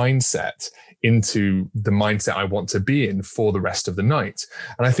that mindset into the mindset I want to be in for the rest of the night.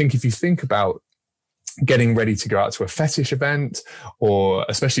 And I think if you think about getting ready to go out to a fetish event, or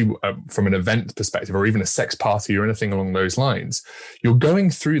especially from an event perspective, or even a sex party or anything along those lines, you're going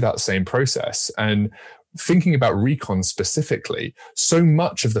through that same process. And thinking about Recon specifically, so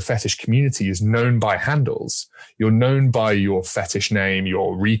much of the fetish community is known by handles. You're known by your fetish name,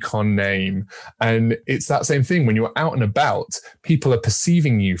 your Recon name. And it's that same thing. When you're out and about, people are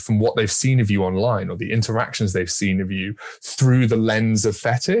perceiving you from what they've seen of you online or the interactions they've seen of you through the lens of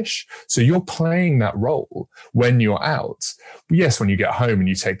fetish. So you're playing that role when you're out. Yes, when you get home and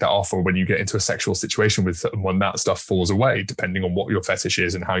you take that off, or when you get into a sexual situation with someone, that stuff falls away, depending on what your fetish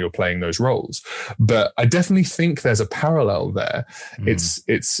is and how you're playing those roles. But I definitely think there's a parallel there.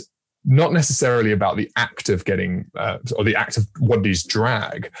 It's not necessarily about the act of getting or the act of what is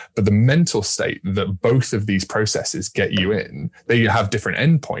drag, but the mental state that both of these processes get you in. They have different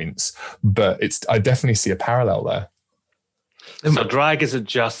endpoints, but I definitely see a parallel there. So drag isn't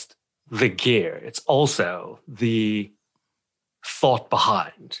just the gear; it's also the thought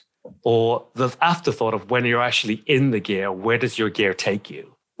behind, or the afterthought of when you're actually in the gear. Where does your gear take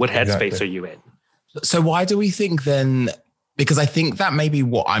you? What headspace are you in? So why do we think then? Because I think that may be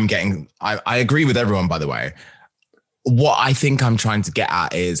what I'm getting. I agree with everyone, by the way. What I think I'm trying to get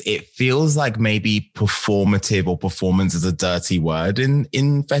at is it feels like maybe performative or performance is a dirty word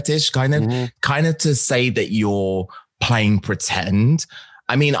in fetish, kind of to say that you're playing pretend.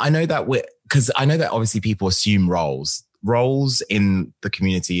 I mean, I know that because I know that obviously people assume roles in the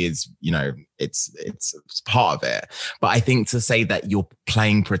community is, it's part of it. But I think to say that you're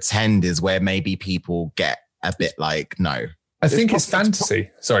playing pretend is where maybe people get a bit like, no. I think it's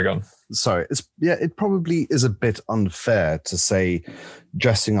fantasy. Sorry, go on. Sorry. It probably is a bit unfair to say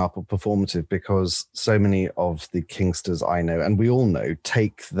dressing up or performative, because so many of the kinksters I know, and we all know,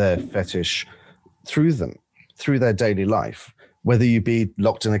 take their fetish through their daily life. Whether you be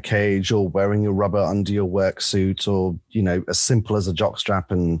locked in a cage or wearing your rubber under your work suit, or, as simple as a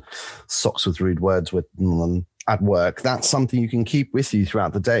jockstrap and socks with rude words with at work, that's something you can keep with you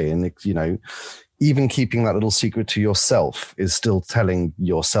throughout the day. And, even keeping that little secret to yourself is still telling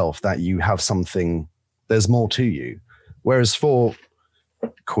yourself that you have something, there's more to you. Whereas for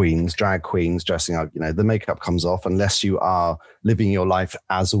drag queens dressing up, the makeup comes off unless you are living your life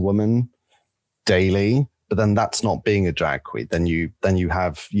as a woman daily. But then that's not being a drag queen. Then you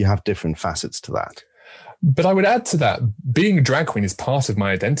have different facets to that. But I would add to that, being a drag queen is part of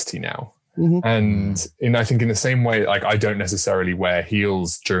my identity now. Mm-hmm. And I think in the same way, like, I don't necessarily wear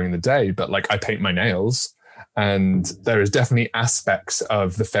heels during the day, but like I paint my nails, and there is definitely aspects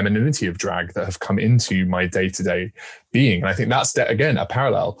of the femininity of drag that have come into my day-to-day being. And I think that's, again, a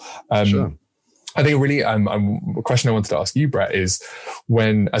parallel. Sure. I think really a question I wanted to ask you, Brett, is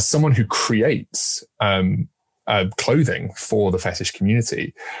when, as someone who creates clothing for the fetish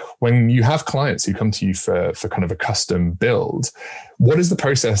community, when you have clients who come to you for kind of a custom build, what is the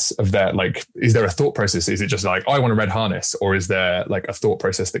process of that? Like, is there a thought process? Is it just like, oh, I want a red harness? Or is there like a thought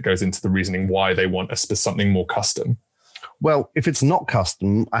process that goes into the reasoning why they want something more custom? Well, if it's not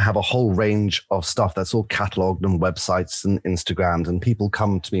custom, I have a whole range of stuff that's all catalogued on websites and Instagrams, and people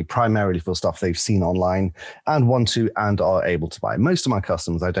come to me primarily for stuff they've seen online and want to and are able to buy. Most of my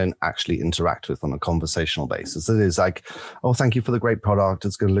customers I don't actually interact with on a conversational basis. It is like, oh, thank you for the great product.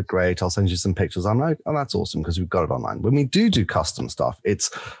 It's going to look great. I'll send you some pictures. I'm like, oh, that's awesome, because we've got it online. When we do custom stuff, it's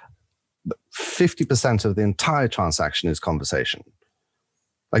 50% of the entire transaction is conversation.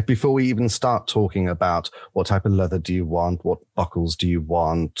 Like, before we even start talking about what type of leather do you want, what buckles do you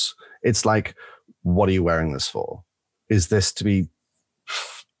want, it's like, what are you wearing this for? Is this to be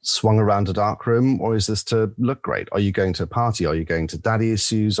swung around a dark room, or is this to look great? Are you going to a party? Are you going to daddy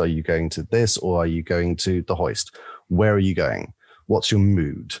issues? Are you going to this, or are you going to the hoist? Where are you going? What's your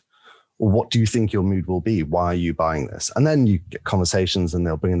mood? Or what do you think your mood will be? Why are you buying this? And then you get conversations, and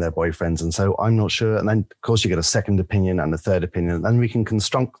they'll bring in their boyfriends and say, I'm not sure. And then, of course, you get a second opinion and a third opinion. And then we can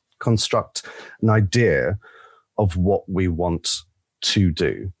construct an idea of what we want to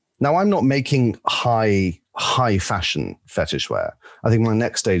do. Now, I'm not making high fashion fetish wear. I think my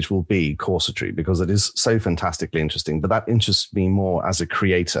next stage will be corsetry, because it is so fantastically interesting. But that interests me more as a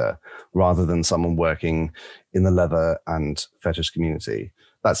creator rather than someone working in the leather and fetish community.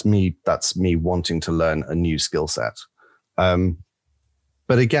 That's me wanting to learn a new skill set.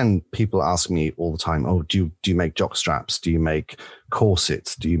 But again, people ask me all the time, oh, do you make jock straps? Do you make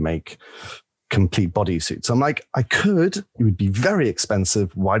corsets? Do you make complete bodysuits? I'm like, I could. It would be very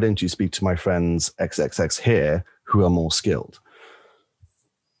expensive. Why don't you speak to my friends XXX here who are more skilled?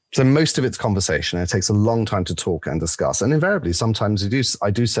 So most of it's conversation. It takes a long time to talk and discuss. And invariably, sometimes I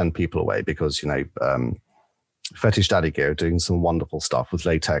do send people away, because, Fetish Daddy Gear are doing some wonderful stuff with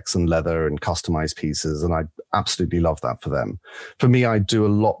latex and leather and customized pieces. And I absolutely love that for them. For me, I do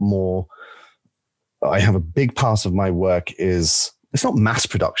a lot more. I have a big part of my work is it's not mass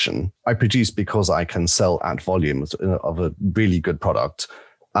production. I produce because I can sell at volume of a really good product.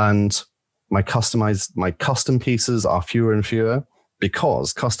 And my custom pieces are fewer and fewer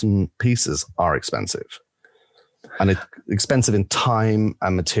because custom pieces are expensive. And it's expensive in time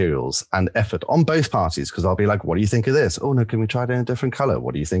and materials and effort on both parties. Because I'll be like, what do you think of this? Oh, no, can we try it in a different color?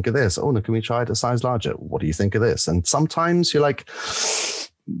 What do you think of this? Oh, no, can we try it a size larger? What do you think of this? And sometimes you're like,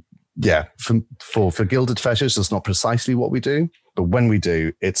 yeah, for Gilded Fetish, that's not precisely what we do. But when we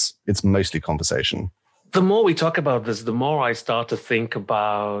do, it's mostly conversation. The more we talk about this, the more I start to think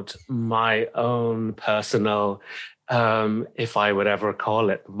about my own personal, if I would ever call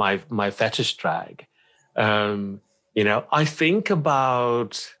it, my fetish drag. I think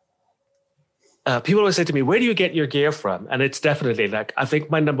about, people always say to me, where do you get your gear from? And it's definitely like, I think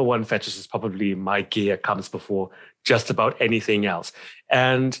my number one fetish is probably my gear comes before just about anything else.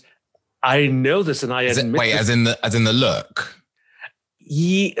 And I know this, and I admit wait, this. as in the look?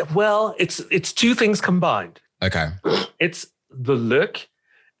 Yeah, well, it's two things combined. Okay. It's the look,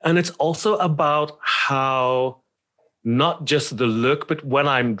 and it's also about how, not just the look, but when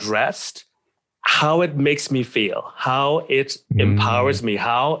I'm dressed, how it makes me feel, how it empowers me,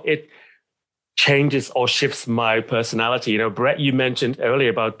 how it changes or shifts my personality. Brett, you mentioned earlier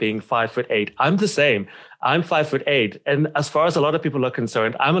about being 5'8". I'm the same. I'm 5'8". And as far as a lot of people are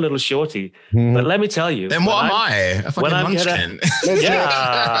concerned, I'm a little shorty. But let me tell you. Then what am I? A fucking munchkin.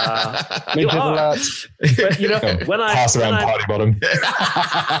 Yeah. You are. But, when I... Pass around party bottom.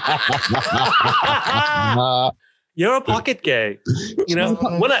 You're a pocket gay.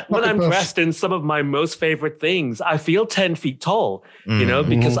 When I'm dressed in some of my most favorite things, I feel 10 feet tall,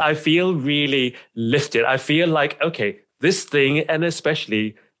 because I feel really lifted. I feel like, okay, this thing, and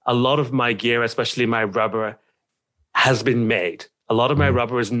especially a lot of my gear, especially my rubber, has been made. A lot of my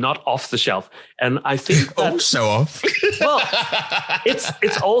rubber is not off the shelf. And I think that... show off. Well,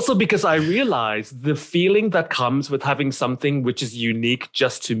 it's also because I realize the feeling that comes with having something which is unique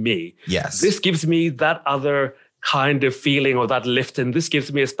just to me. Yes. This gives me that other kind of feeling, or that lift, and this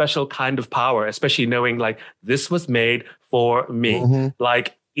gives me a special kind of power, especially knowing like this was made for me.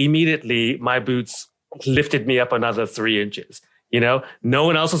 Like immediately my boots lifted me up another 3 inches. No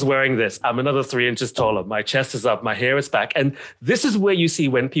one else is wearing this. I'm another 3 inches taller. My chest is up. My hair is back. And this is where you see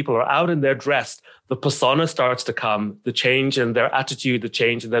when people are out and they're dressed, the persona starts to come, the change in their attitude, the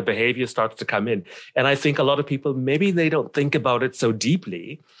change in their behavior starts to come in. And I think a lot of people, maybe they don't think about it so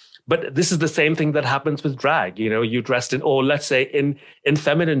deeply. But this is the same thing that happens with drag. You're dressed in, or let's say in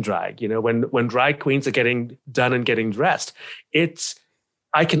feminine drag, when drag queens are getting done and getting dressed,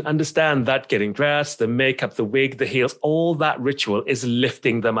 I can understand that getting dressed, the makeup, the wig, the heels, all that ritual is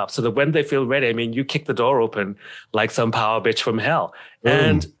lifting them up so that when they feel ready, you kick the door open like some power bitch from hell.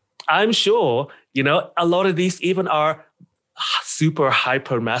 And I'm sure, a lot of these even are super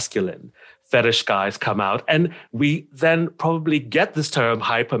hyper masculine fetish guys come out, and we then probably get this term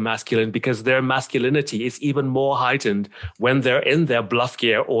hyper masculine because their masculinity is even more heightened when they're in their bluff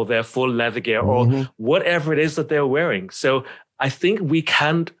gear or their full leather gear or whatever it is that they're wearing. So I think we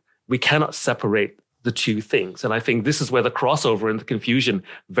cannot separate the two things. And I think this is where the crossover and the confusion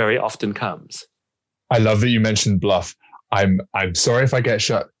very often comes. I love that you mentioned bluff. I'm sorry if I get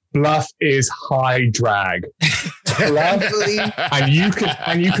shut. Bluff is high drag. Lovely. and you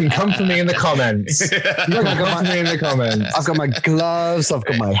can come for me in the comments. I've got my gloves, I've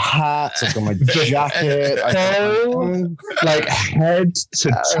got my hat, I've got my jacket. Like head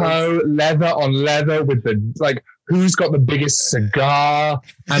to toe, leather on leather with the like. Who's got the biggest cigar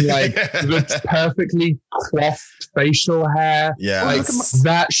and like the perfectly coiffed facial hair? Yeah, like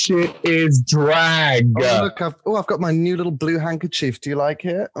that shit is drag. Oh, look, I've got my new little blue handkerchief. Do you like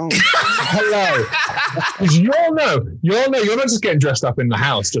it? Oh. Hello. Because you're not just getting dressed up in the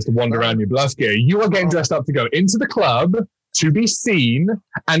house just to wander around your bluff gear. You are getting dressed up to go into the club, to be seen,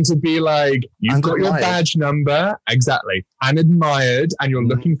 and to be like, you've got your badge number, exactly, and admired, and you're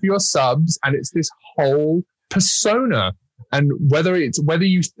looking for your subs, and it's this whole persona. And whether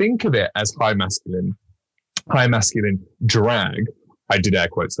you think of it as high masculine drag, I did air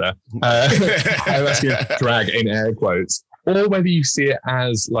quotes there, high masculine drag in air quotes, or whether you see it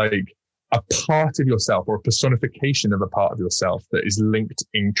as like a part of yourself or a personification of a part of yourself that is linked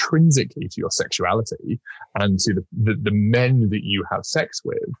intrinsically to your sexuality and to the men that you have sex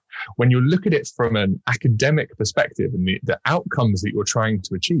with. When you look at it from an academic perspective and the outcomes that you're trying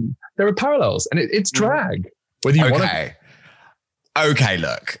to achieve, there are parallels, and it's drag. Whether you want to. Okay,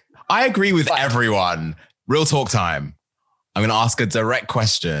 look, I agree with everyone. Real talk time. I'm going to ask a direct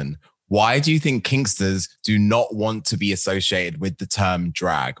question. Why do you think kinksters do not want to be associated with the term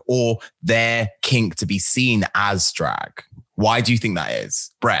drag or their kink to be seen as drag? Why do you think that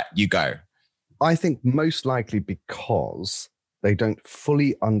is? Brett, you go. I think most likely because they don't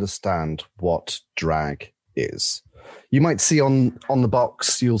fully understand what drag is. You might see on the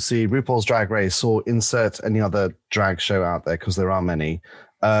box, you'll see RuPaul's Drag Race or insert any other drag show out there, because there are many.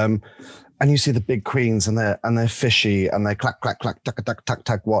 And you see the big queens and they're fishy and they clack, clack, clack, tuck, tuck, tuck,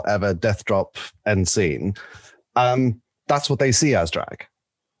 tuck, whatever, death drop, end scene. That's what they see as drag.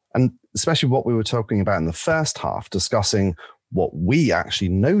 And especially what we were talking about in the first half, discussing what we actually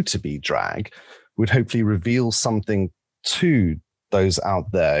know to be drag, would hopefully reveal something to those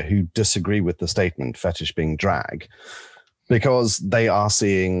out there who disagree with the statement fetish being drag, because they are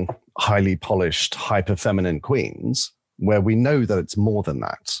seeing highly polished, hyper feminine queens where we know that it's more than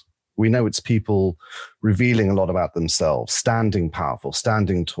that. We know it's people revealing a lot about themselves, standing powerful,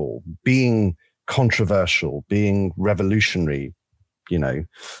 standing tall, being controversial, being revolutionary,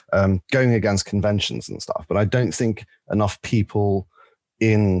 going against conventions and stuff. But I don't think enough people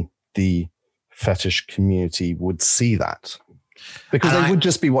in the fetish community would see that, because they would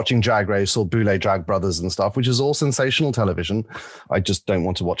just be watching Drag Race or Boulay Drag Brothers and stuff, which is all sensational television. I just don't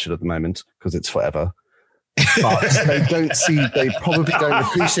want to watch it at the moment because it's forever. But they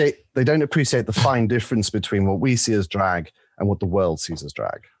don't appreciate the fine difference between what we see as drag and what the world sees as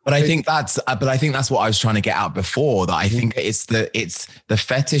drag. But I think that's what I was trying to get out before, that I think it's the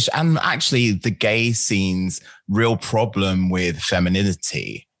fetish and actually the gay scene's real problem with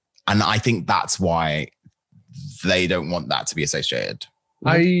femininity. And I think that's why they don't want that to be associated.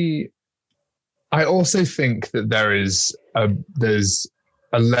 I also think that there's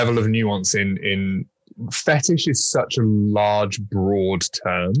a level of nuance in fetish is such a large, broad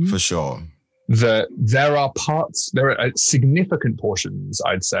term. For sure. That there are significant portions,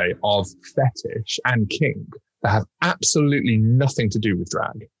 I'd say, of fetish and kink that have absolutely nothing to do with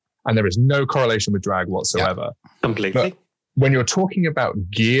drag. And there is no correlation with drag whatsoever. Yeah, completely. But when you're talking about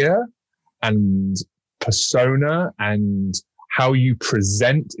gear and persona and how you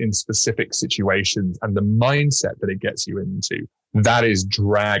present in specific situations and the mindset that it gets you into, that is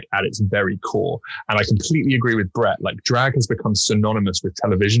drag at its very core. And I completely agree with Brett. Like, drag has become synonymous with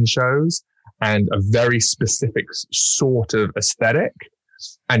television shows and a very specific sort of aesthetic.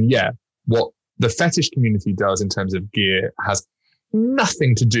 And yeah, what the fetish community does in terms of gear has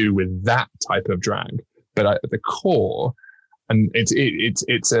nothing to do with that type of drag. But at the core, and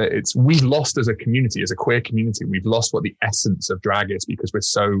we've lost as a community, as a queer community, we've lost what the essence of drag is, because we're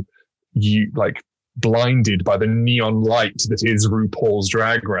so blinded by the neon light that is RuPaul's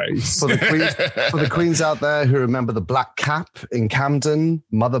Drag Race. For the queens out there who remember the black cap in Camden,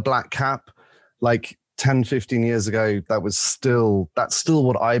 Mother Black Cap, like 10, 15 years ago, that's still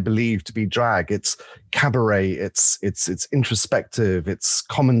what I believe to be drag. It's cabaret, it's introspective, it's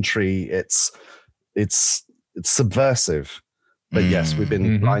commentary, it's subversive. But yes, we've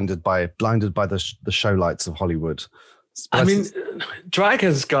been blinded by the show lights of Hollywood. I mean, drag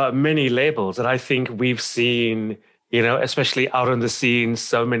has got many labels, and I think we've seen, especially out on the scene,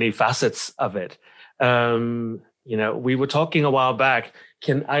 so many facets of it. We were talking a while back.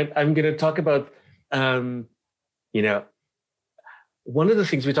 I'm going to talk about, one of the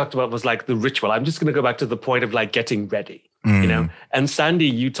things we talked about was like the ritual. I'm just going to go back to the point of like getting ready, And Sandy,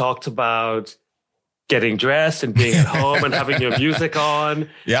 you talked about getting dressed and being at home and having your music on,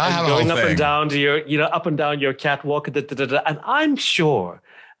 and going up and down to your catwalk, and I'm sure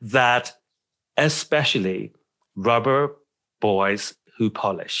that especially rubber boys who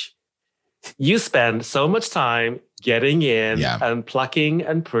polish, you spend so much time getting in and plucking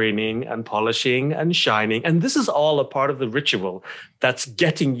and preening and polishing and shining, and this is all a part of the ritual that's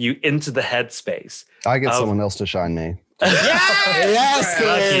getting you into the headspace. I get someone else to shine me. Yes.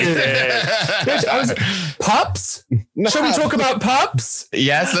 Pups? Shall we talk about pups?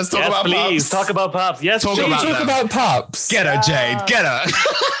 Yes, let's talk about please. pups. Talk about pups. Yes, Shall we talk about pups? Get her, Jade. Get her.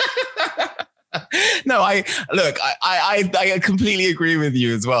 No, I completely agree with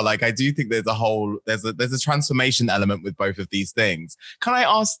you as well. Like, I do think there's a transformation element with both of these things. Can I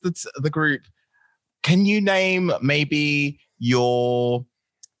ask the group, can you name maybe your...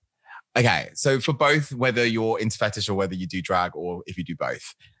 Okay, so for both, whether you're into fetish or whether you do drag, or if you do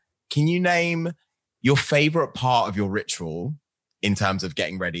both, can you name your favorite part of your ritual in terms of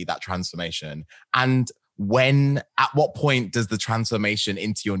getting ready, that transformation? And at what point does the transformation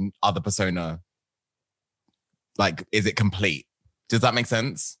into your other persona, like, is it complete? Does that make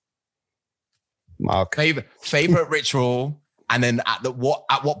sense? Mark. Favorite ritual. And then at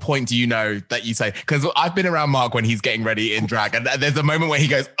what point do you know that you say, because I've been around Mark when he's getting ready in drag, and there's a moment where he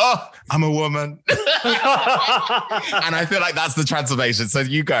goes, "Oh, I'm a woman." And I feel like that's the transformation. So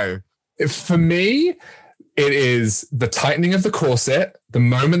you go. For me, It is the tightening of the corset. The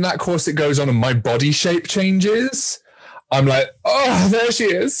moment that corset goes on and my body shape changes, I'm like, oh, there she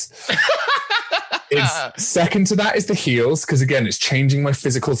is. It's second to that is the heels, because again, it's changing my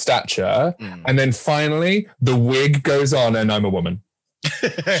physical stature. And then finally, the wig goes on and I'm a woman.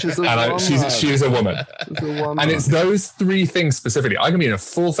 She's a woman. And it's those three things specifically. I can be in a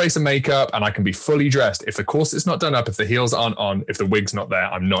full face of makeup and I can be fully dressed. If the corset's not done up, if the heels aren't on, if the wig's not there,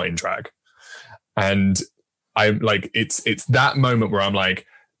 I'm not in drag. And I'm like, it's that moment where I'm like,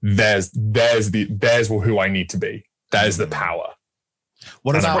 there's who I need to be. There's the power.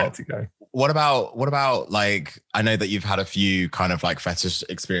 What about like, I know that you've had a few kind of like fetish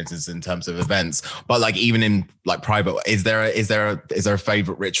experiences in terms of events, but like even in like private, is there a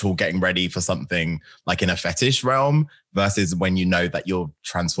favorite ritual getting ready for something like in a fetish realm versus when you know that you're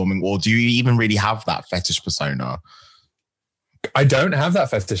transforming, or do you even really have that fetish persona? I don't have that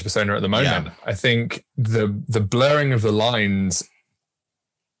fetish persona at the moment. Yeah. I think the blurring of the lines,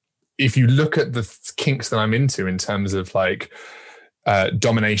 if you look at the kinks that I'm into in terms of like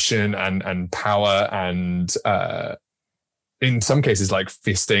domination and power and in some cases like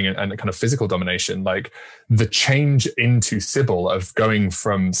fisting and kind of physical domination, like the change into Cybil of going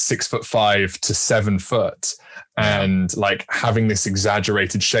from 6'5" to 7 foot and like having this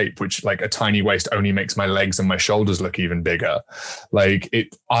exaggerated shape, which like a tiny waist only makes my legs and my shoulders look even bigger. Like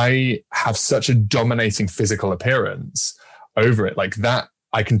I have such a dominating physical appearance over it, like that.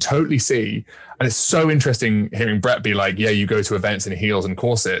 I can totally see. And it's so interesting hearing Brett be like, yeah, you go to events in heels and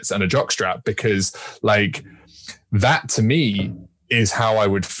corsets and a jockstrap, because like that to me is how I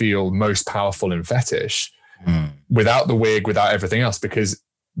would feel most powerful in fetish without the wig, without everything else, because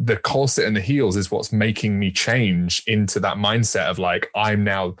the corset and the heels is what's making me change into that mindset of like, I'm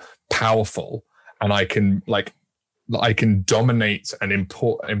now powerful and I can dominate and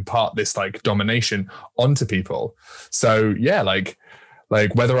impart this like domination onto people. So yeah, like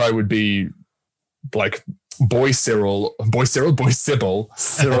whether I would be like Boy Cybil.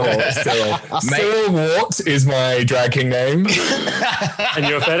 Cyril Wart is my drag king name. And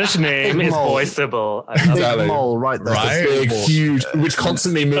your fetish name is Boy Cybil. Big mole right there. Right? Big, huge, which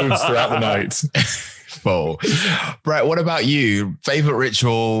constantly moves throughout the night. Full. Brett, what about you? Favorite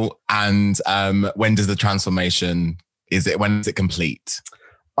ritual and when does the transformation, when is it complete?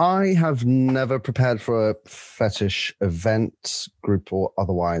 I have never prepared for a fetish event, group or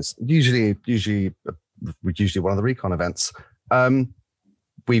otherwise. Usually one of the recon events.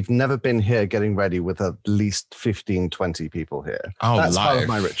 We've never been here getting ready with at least 15, 20 people here. Oh, that's part of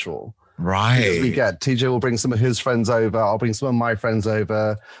my ritual. Right. Because TJ will bring some of his friends over. I'll bring some of my friends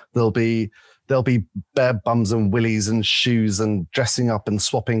over. There'll be bare bums and willies and shoes and dressing up and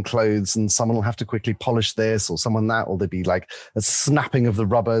swapping clothes, and someone will have to quickly polish this or someone that, or there'll be like a snapping of the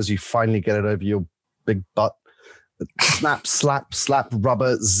rubber as you finally get it over your big butt. Snap, slap,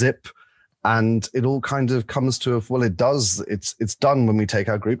 rubber, zip. And it all kind of comes to it's done when we take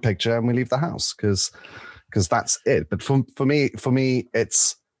our group picture and we leave the house because that's it. But for me,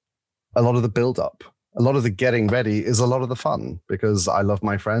 it's a lot of the build up. A lot of the getting ready is a lot of the fun because I love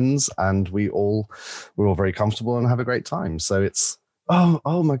my friends and we're all very comfortable and have a great time. So it's,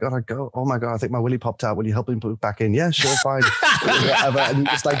 oh my God, I think my willy popped out. Will you help me put it back in? Yeah, sure, fine. Whatever. And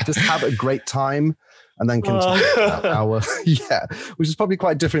just have a great time and then continue which is probably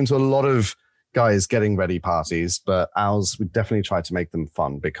quite different to a lot of guys getting ready parties, but ours, we definitely try to make them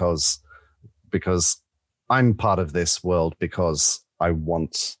fun because I'm part of this world because I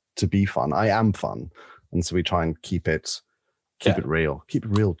want to be fun. I am fun. And so we try and keep it real. Keep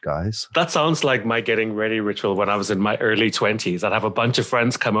it real, guys. That sounds like my getting ready ritual when I was in my early 20s. I'd have a bunch of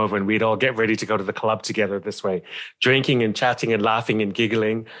friends come over and we'd all get ready to go to the club together this way, drinking and chatting and laughing and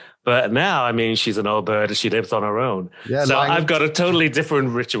giggling. But now, I mean, she's an old bird and she lives on her own. Yeah, so I've got a totally different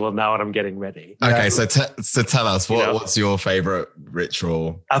ritual now when I'm getting ready. Okay, so tell us, what's your favorite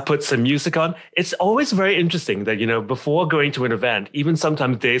ritual? I put some music on. It's always very interesting that, before going to an event, even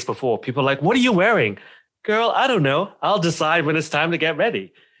sometimes days before, people are like, what are you wearing? Girl, I don't know. I'll decide when it's time to get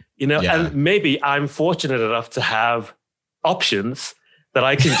ready. And maybe I'm fortunate enough to have options that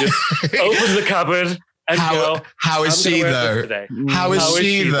I can just open the cupboard and how is she though? How is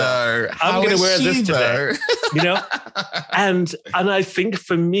she though? I'm going to wear this today. And I think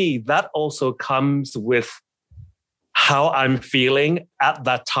for me, that also comes with how I'm feeling at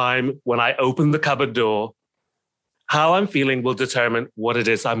that time when I open the cupboard door. How I'm feeling will determine what it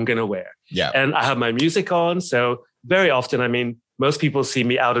is I'm going to wear. Yeah. And I have my music on. So very often, most people see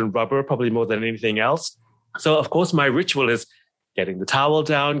me out in rubber, probably more than anything else. So of course, my ritual is getting the towel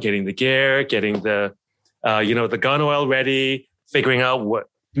down, getting the gear, getting the gun oil ready, figuring out what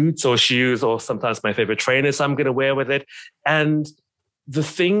boots or shoes, or sometimes my favorite trainers I'm going to wear with it. And the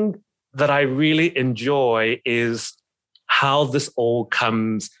thing that I really enjoy is how this all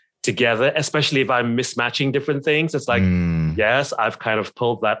comes together, especially if I'm mismatching different things. It's like, yes, I've kind of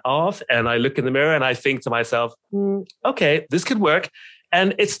pulled that off. And I look in the mirror and I think to myself, okay, this could work.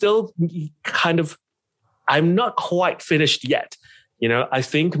 And it's still kind of, I'm not quite finished yet. You know, I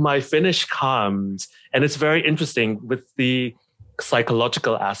think my finish comes, and it's very interesting with the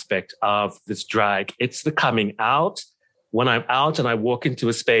psychological aspect of this drag. It's the coming out. When I'm out and I walk into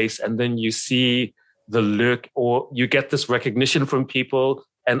a space and then you see the look, or you get this recognition from people,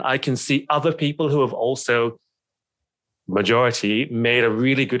 and I can see other people who have also, majority, made a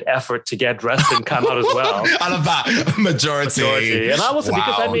really good effort to get dressed and come out as well. I love that. Majority. And I was,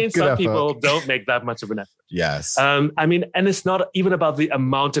 because I mean, some effort. people don't make that much of an effort. Yes. I mean, and it's not even about the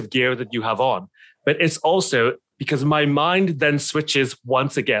amount of gear that you have on, but it's also because my mind then switches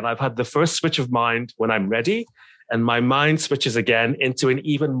once again. I've had the first switch of mind when I'm ready, and my mind switches again into an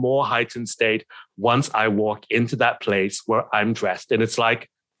even more heightened state once I walk into that place where I'm dressed. And it's like,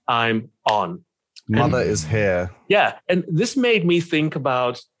 I'm on. Mother is here. Yeah. And this made me think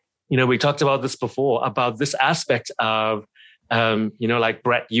about, you know, we talked about this before, about this aspect of, you know, like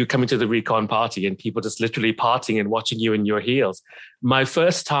Brett, you coming to the Recon party and people just literally partying and watching you in your heels. My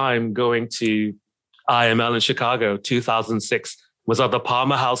first time going to IML in Chicago, 2006, was at the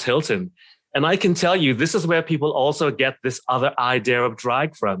Palmer House Hilton. And I can tell you, this is where people also get this other idea of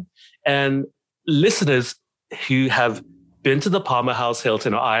drag from. And listeners who have been to the Palmer House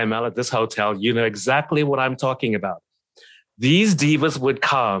Hilton or IML at this hotel, you know exactly what I'm talking about. These divas would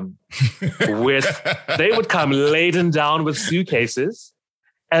come they would come laden down with suitcases.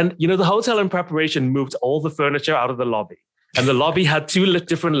 And, you know, the hotel in preparation moved all the furniture out of the lobby. And the lobby had two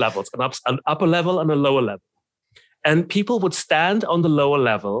different levels, an upper level and a lower level. And people would stand on the lower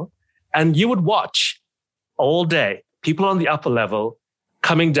level, and you would watch all day people on the upper level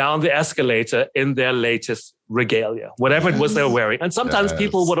coming down the escalator in their latest regalia, whatever it was they were wearing. And sometimes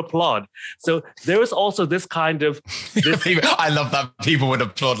people would applaud. So there is also this kind of... I love that people would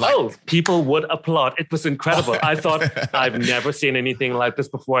applaud. People would applaud. It was incredible. I thought, I've never seen anything like this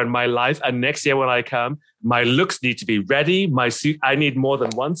before in my life. And next year when I come, my looks need to be ready. I need more than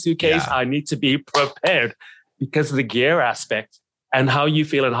one suitcase. Yeah. I need to be prepared, because the gear aspect and how you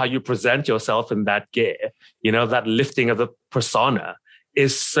feel and how you present yourself in that gear, you know, that lifting of the persona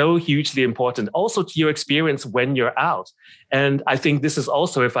is so hugely important also to your experience when you're out. And I think this is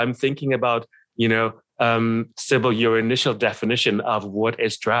also, if I'm thinking about, you know, Cybil, your initial definition of what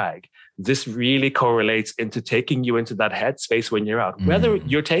is drag, this really correlates into taking you into that headspace when you're out. Whether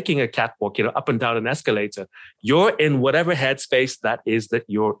you're taking a catwalk, you know, up and down an escalator, you're in whatever headspace that is that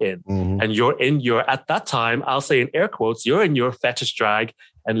you're in. And you're at that time, I'll say in air quotes, you're in your fetish drag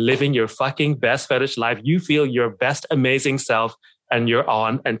and living your fucking best fetish life. You feel your best amazing self, and you're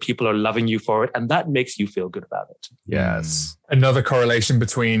on, and people are loving you for it. And that makes you feel good about it. Yes. Another correlation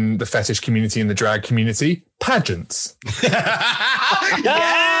between the fetish community and the drag community: pageants. Yes!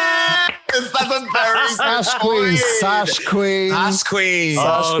 That's a very Sash queen, sash queen. Sash queen.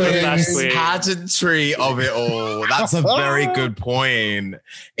 Oh, the sash queen. Pageantry of it all. That's a very good point.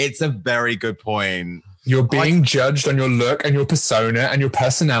 It's a very good point. You're being judged on your look and your persona and your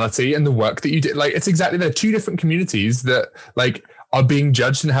personality and the work that you did. Like, it's exactly, they're two different communities that like are being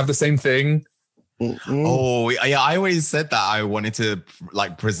judged and have the same thing. Oh, yeah. I always said that I wanted to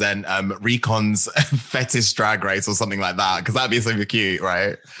like present Recon's fetish drag race or something like that, because that'd be super cute,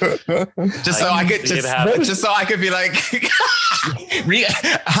 right? Just so I could be like,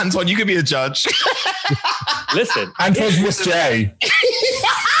 Anton, you could be a judge. Listen, Anton's Miss J.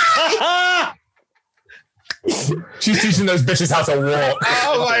 She's teaching those bitches how to walk.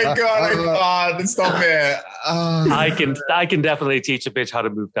 Oh my god! I can't stop it. I can definitely teach a bitch how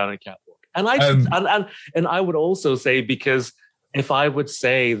to move down a catwalk. And I would also say, because if I would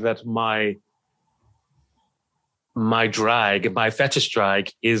say that my drag, my fetish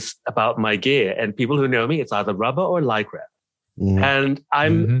drag is about my gear, and people who know me, it's either rubber or lycra. And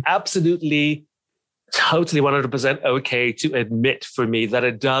I'm absolutely, totally 100% okay to admit for me that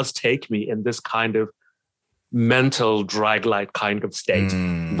it does take me in this kind of mental drag-like kind of state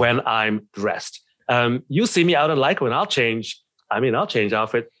when I'm dressed. You see me out in lycra and I'll change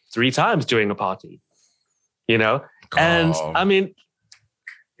outfit 3 times during a party, you know? And I mean,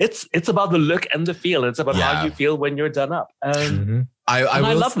 it's about the look and the feel. It's about how you feel when you're done up.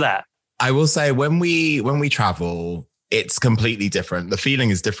 I love that. I will say when we travel, it's completely different. The feeling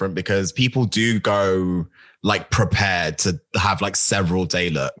is different because people do go like prepared to have like several day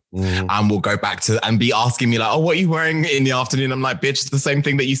look, and will go back to and be asking me like, oh, what are you wearing in the afternoon? I'm like, bitch, it's the same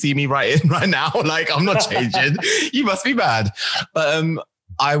thing that you see me right now. Like, I'm not changing. You must be mad. But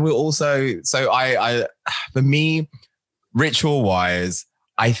I will also, so I for me, ritual wise,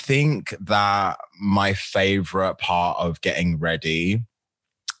 I think that my favorite part of getting ready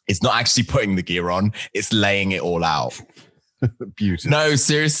is not actually putting the gear on, it's laying it all out. Beautiful. No,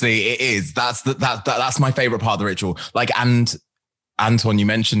 seriously, it is. That's my favorite part of the ritual. Like, and Antoine, you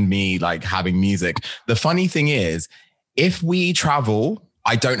mentioned me like having music. The funny thing is, if we travel,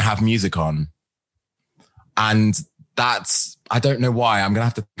 I don't have music on. And that's, I don't know why. I'm going to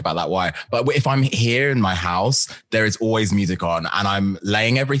have to think about that why. But if I'm here in my house, there is always music on, and I'm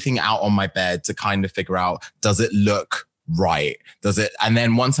laying everything out on my bed to kind of figure out, does it look right? Does it? And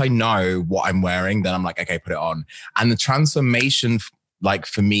then once I know what I'm wearing, then I'm like, okay, put it on. And the transformation, like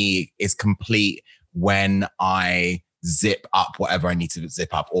for me, is complete when I zip up whatever I need to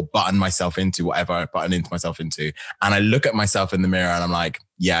zip up, or button myself into whatever I button into myself into. And I look at myself in the mirror and I'm like,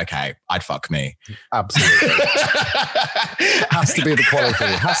 yeah, okay, I'd fuck me. Absolutely. Has to be the quality.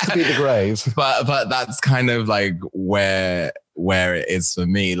 Has to be the grade. But that's kind of like where it is for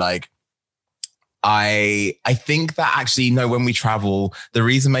me. Like, I think that actually, no, when we travel, the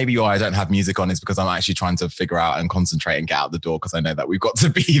reason maybe why I don't have music on is because I'm actually trying to figure out and concentrate and get out the door, because I know that we've got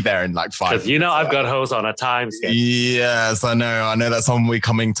to be there in like 5 minutes. Because I've got hose on at times. Yes, I know that someone will be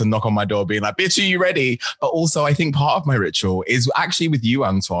coming to knock on my door being like, bitch, are you ready? But also I think part of my ritual is actually with you,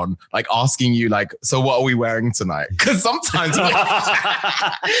 Antoine, like asking you like, so what are we wearing tonight? Because sometimes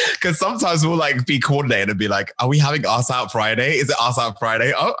we'll like be coordinated and be like, are we having Ass Out Friday? Is it Ass Out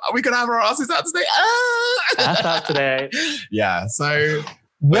Friday? Oh, are we going to have our asses out today? Ass Out today. Yeah. So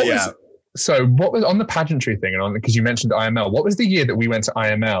what was on the pageantry thing, and on because you mentioned IML, what was the year that we went to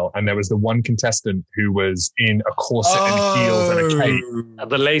IML and there was the one contestant who was in a corset and heels and a cape?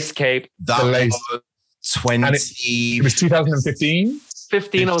 The lace cape. That was 20. It was 2015?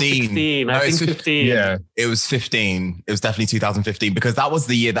 15 or 16. No, I think 15. Yeah. It was 15. It was definitely 2015, because that was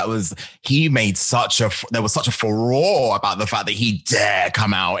the year he made there was such a furore about the fact that he dare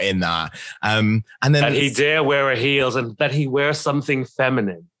come out in that. And then that he dare wear heels and that he wears something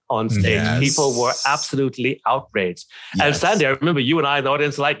feminine on stage. Yes. People were absolutely outraged. Yes. And Sandy, I remember you and I in the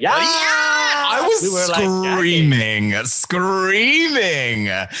audience like, yeah. I was screaming.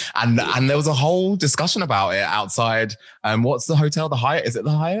 And there was a whole discussion about it outside. What's the hotel? The Hyatt? Is it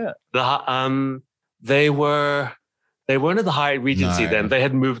the Hyatt? They weren't at the Hyatt Regency then. They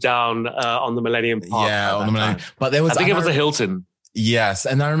had moved down on the Millennium Park. Yeah, on the Millennium. But there was, I think it was a Hilton. Yes.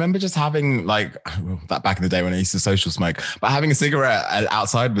 And I remember just having like that back in the day when I used to social smoke, but having a cigarette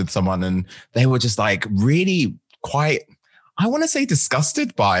outside with someone, and they were just like really quite, I want to say,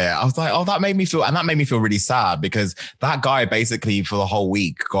 disgusted by it. I was like, oh, that made me feel really sad, because that guy basically for the whole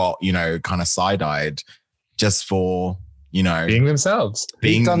week got, kind of side-eyed just for, being themselves.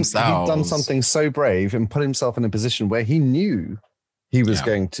 He'd done something so brave and put himself in a position where he knew he was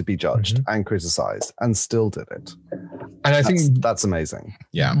going to be judged and criticized, and still did it. And I think that's amazing.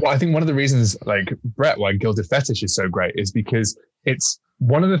 Yeah. Well, I think one of the reasons, like Brett, why Gilded Fetish is so great is because it's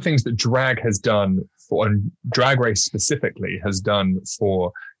one of the things that drag has done and Drag Race specifically has done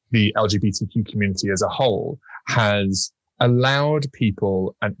for the LGBTQ community as a whole, has allowed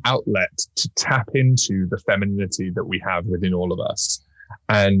people an outlet to tap into the femininity that we have within all of us.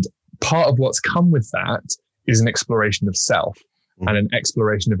 And part of what's come with that is an exploration of self and an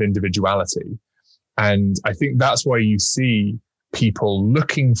exploration of individuality. And I think that's why you see people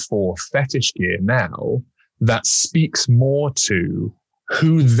looking for fetish gear now that speaks more to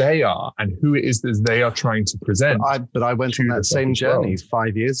who they are and who it is that they are trying to present. But I went on that same journey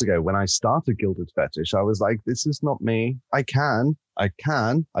 5 years ago when I started Gilded Fetish. I was like, this is not me. I'd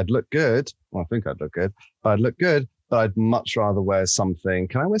look good. Well, I think I'd look good, but I'd look good. But I'd much rather wear something.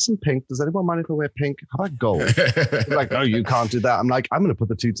 Can I wear some pink? Does anyone mind if I wear pink? How about gold? They're like, no, you can't do that. I'm like, I'm going to put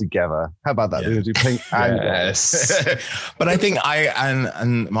the two together. How about that? We're going to do pink and gold. But I think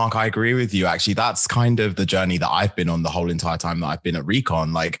and Mark, I agree with you. Actually, that's kind of the journey that I've been on the whole entire time that I've been at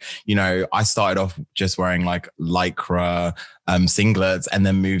Recon. Like, I started off just wearing like Lycra singlets, and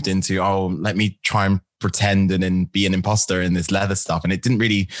then moved into, let me try and pretend and then be an imposter in this leather stuff. And it didn't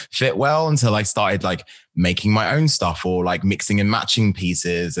really fit well until I started like making my own stuff, or like mixing and matching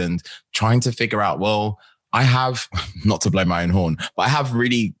pieces and trying to figure out, well, I have, not to blow my own horn, but I have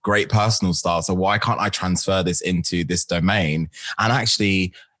really great personal style. So why can't I transfer this into this domain? And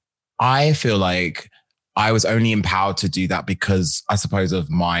actually, I feel like I was only empowered to do that because, I suppose, of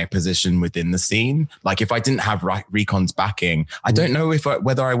my position within the scene. Like if I didn't have Recon's backing, I don't know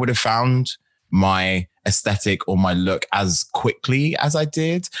whether I would have found my aesthetic or my look as quickly as I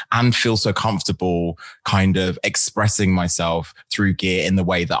did and feel so comfortable kind of expressing myself through gear in the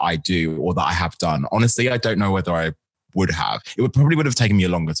way that I do or that I have done. Honestly, I don't know whether I would have. It probably would have taken me a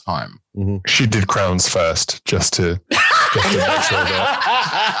longer time. Mm-hmm. She did crowns first, just to make sure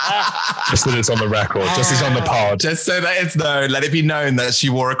that, just that it's on the record, just as on the pod. Just so that it's known, let it be known that she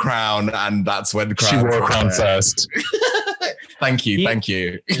wore a crown, and that's when she wore a crown first. Thank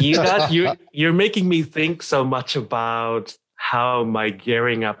you. You're making me think so much about how my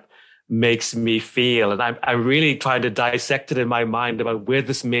gearing up makes me feel. And I'm really trying to dissect it in my mind about where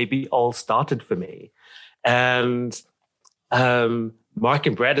this maybe all started for me. And Mark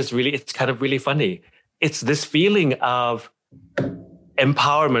and Brett it's kind of really funny. It's this feeling of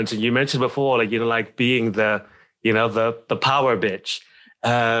empowerment. And you mentioned before, like being the power bitch.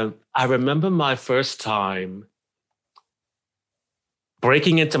 I remember my first time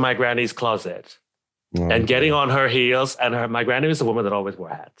breaking into my granny's closet and getting on her heels. And my granny was a woman that always wore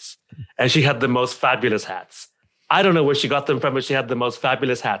hats. And she had the most fabulous hats. I don't know where she got them from, but she had the most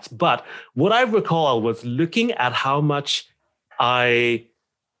fabulous hats. But what I recall was looking at how much I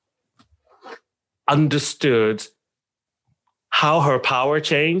understood how her power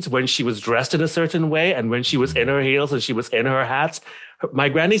changed when she was dressed in a certain way and when she was in her heels and she was in her hats. My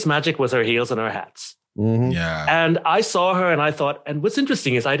granny's magic was her heels and her hats. Mm-hmm. Yeah. And I saw her and I thought, and what's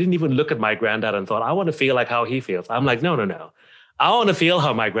interesting is I didn't even look at my granddad and thought, I want to feel like how he feels. I'm like, no. I want to feel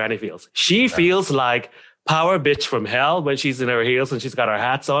how my granny feels. She feels like power bitch from hell when she's in her heels and she's got her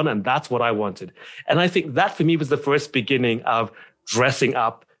hats on. And that's what I wanted. And I think that for me was the first beginning of dressing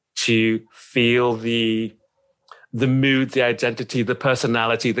up to feel the mood, the identity, the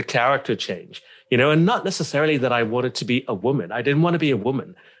personality, the character change, and not necessarily that I wanted to be a woman. I didn't want to be a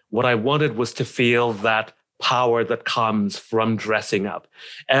woman. What I wanted was to feel that power that comes from dressing up.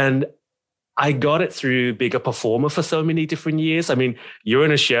 And I got it through being a performer for so many different years. I mean, you're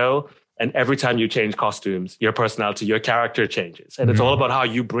in a show and every time you change costumes, your personality, your character changes. And it's all about how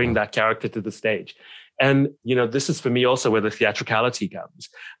you bring that character to the stage. And, this is for me also where the theatricality comes.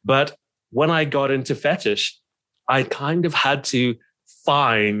 But when I got into Fetish, I kind of had to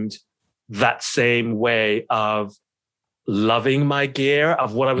find that same way of loving my gear,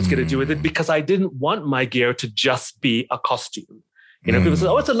 of what I was going to do with it, because I didn't want my gear to just be a costume. People say,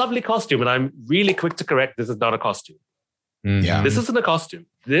 oh, it's a lovely costume. And I'm really quick to correct, this is not a costume. Yeah. This isn't a costume.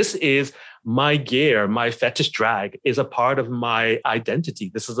 This is my gear. My fetish drag is a part of my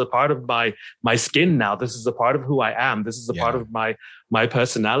identity. This is a part of my skin now. This is a part of who I am. This is a part of my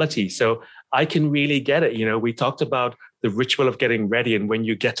personality. So I can really get it. We talked about the ritual of getting ready. And when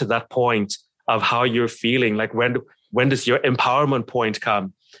you get to that point of how you're feeling, like when does your empowerment point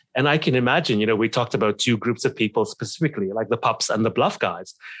come? And I can imagine, we talked about two groups of people specifically, like the pups and the bluff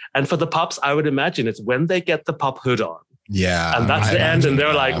guys. And for the pups, I would imagine it's when they get the pup hood on. Yeah. And that's the end. And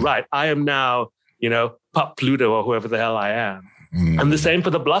they're like, right, I am now, Pup Pluto or whoever the hell I am. And the same for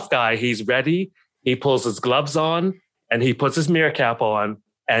the bluff guy. He's ready. He pulls his gloves on and he puts his mirror cap on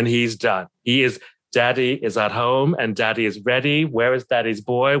and he's done. Daddy is at home and daddy is ready. Where is daddy's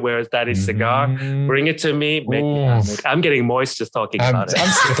boy? Where is daddy's cigar? Bring it to me. I'm getting moist just talking about it. I'm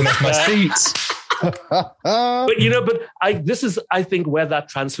slipping off my seat. But this is, I think, where that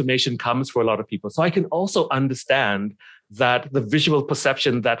transformation comes for a lot of people. So I can also understand that the visual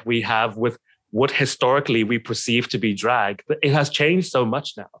perception that we have with what historically we perceive to be drag, it has changed so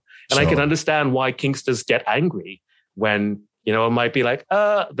much now. And I can understand why Kinksters get angry when, it might be like,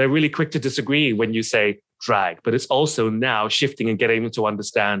 they're really quick to disagree when you say drag, but it's also now shifting and getting to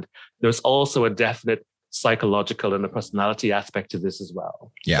understand there's also a definite psychological and a personality aspect to this as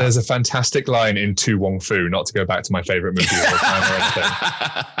well. Yeah. There's a fantastic line in Tu Wong Fu, not to go back to my favorite movie of all time or anything.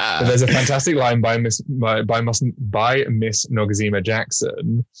 But there's a fantastic line by Miss Nogazima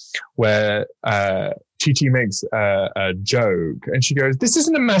Jackson where Chi-Chi makes a joke and she goes, "This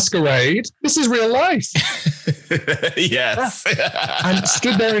isn't a masquerade. This is real life." Yes. And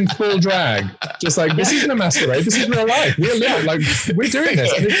stood there in full drag, just like, this isn't a masquerade. This is real life. We're living, like, we're doing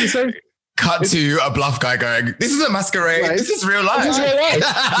this. And it's the same. Cut to a bluff guy going, "This is a masquerade. Right. This is real life." This is real life.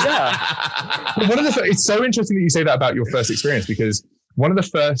 Yeah. It's so interesting that you say that about your first experience, because one of the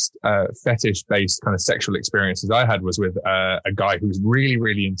first fetish-based kind of sexual experiences I had was with a guy who was really,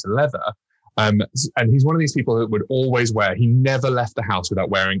 really into leather. And he's one of these people that would always wear, he never left the house without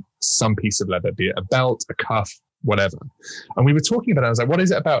wearing some piece of leather, be it a belt, a cuff, whatever. And we were talking about it. I was like, what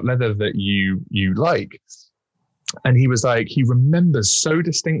is it about leather that you like? And he was like, he remembers so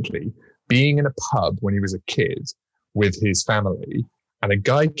distinctly being in a pub when he was a kid with his family, and a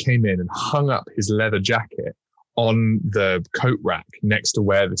guy came in and hung up his leather jacket on the coat rack next to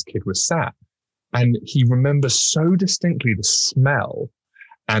where this kid was sat. And he remembers so distinctly the smell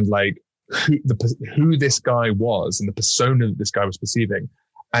and like who this guy was and the persona that this guy was perceiving.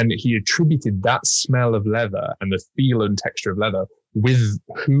 And he attributed that smell of leather and the feel and texture of leather with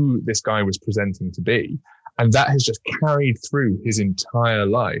who this guy was presenting to be. And that has just carried through his entire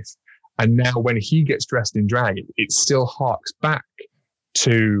life. And now when he gets dressed in drag, it still harks back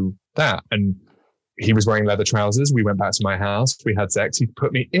to that. And he was wearing leather trousers. We went back to my house. We had sex. He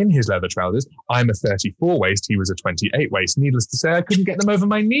put me in his leather trousers. I'm a 34 waist. He was a 28 waist. Needless to say, I couldn't get them over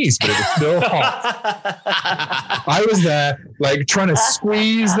my knees, but it was still hot. I was there, like, trying to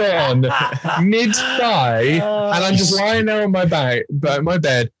squeeze them mid-thigh, and I'm just lying there on my bed,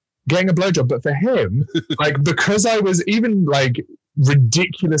 getting a blowjob. But for him, like, because I was even, like,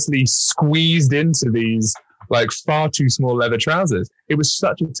 ridiculously squeezed into these like far too small leather trousers, it was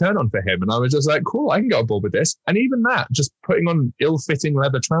such a turn on for him. And I was just like, cool, I can get on board with this. And even that, just putting on ill-fitting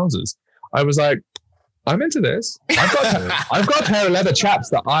leather trousers, I was like, I'm into this. I've got a pair of leather chaps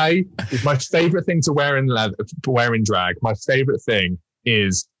that is my favorite thing to wear in drag. My favorite thing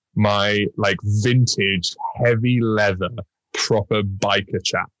is my like vintage heavy leather proper biker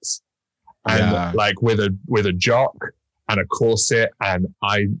chaps. And like with a jock and a corset, and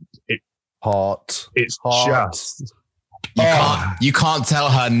hot. It's hot. Just you can't tell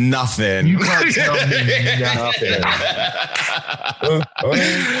her nothing. You can't tell me nothing.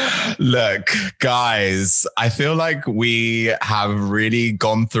 Look, guys, I feel like we have really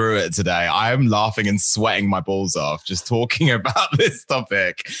gone through it today. I'm laughing and sweating my balls off just talking about this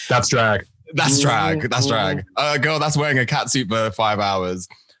topic. That's drag. That's drag. Girl, that's wearing a catsuit for 5 hours.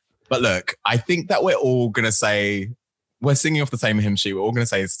 But look, I think that we're all going to say, we're singing off the same hymn sheet. We're all going to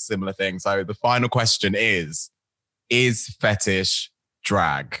say a similar thing. So the final question is fetish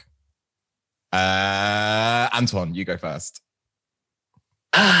drag? Antoine, you go first.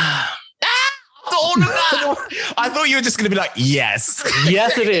 All of that. I thought you were just going to be like, yes.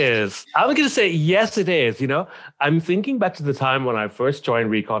 Yes, it is. I'm going to say, yes, it is. You know, I'm thinking back to the time when I first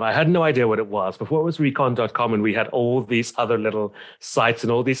joined Recon. I had no idea what it was. Before it was recon.com and we had all these other little sites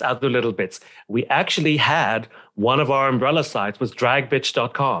and all these other little bits. We actually had one of our umbrella sites was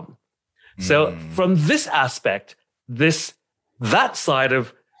dragbitch.com. So from this aspect, that side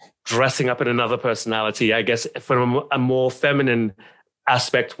of dressing up in another personality, I guess from a more feminine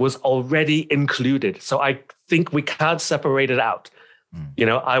aspect was already included. So I think we can't separate it out. You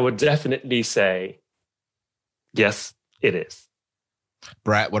know, I would definitely say, yes, it is.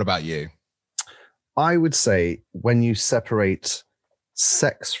 Brett, what about you? I would say when you separate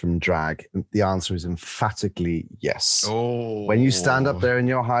sex from drag, the answer is emphatically yes. Oh. When you stand up there in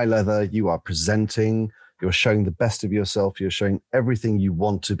your high leather, you are presenting, you're showing the best of yourself, you're showing everything you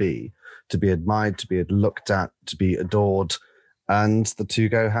want to be admired, to be looked at, to be adored. And the two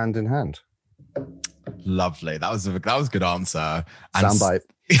go hand in hand. Lovely. That was a good answer. Soundbite.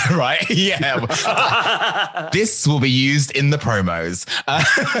 Right? Yeah. This will be used in the promos.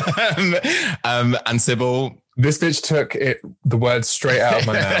 And Cybil. This bitch took the words straight out of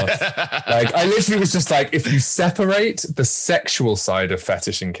my mouth. Like, I literally was just like, if you separate the sexual side of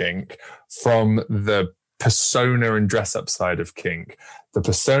fetish and kink from the persona and dress up side of kink, the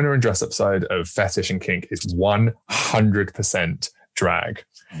persona and dress up side of fetish and kink is 100% drag.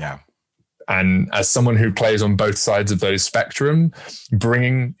 Yeah. And as someone who plays on both sides of those spectrum,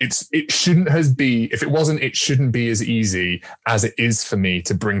 it shouldn't be as easy as it is for me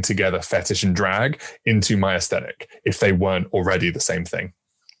to bring together fetish and drag into my aesthetic if they weren't already the same thing.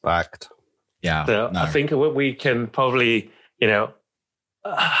 Fact. Yeah. So no. I think what we can probably, you know,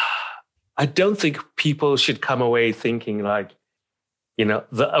 I don't think people should come away thinking like, you know,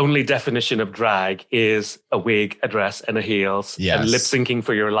 the only definition of drag is a wig, a dress, and a heels, and lip syncing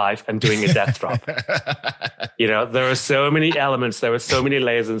for your life and doing a death drop. You know, there are so many elements, there are so many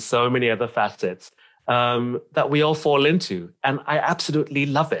layers and so many other facets that we all fall into. And I absolutely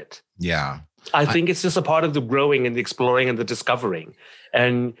love it. Yeah. I think it's just a part of the growing and the exploring and the discovering.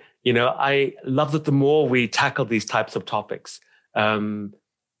 And, you know, I love that the more we tackle these types of topics, the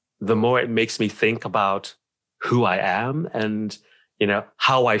more it makes me think about who I am and, you know,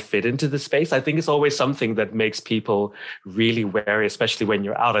 how I fit into the space. I think it's always something that makes people really wary, especially when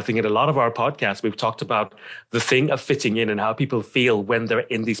you're out. I think in a lot of our podcasts, we've talked about the thing of fitting in and how people feel when they're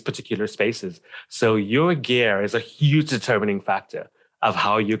in these particular spaces. So your gear is a huge determining factor of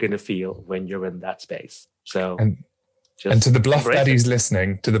how you're going to feel when you're in that space. So, and to the bluff daddies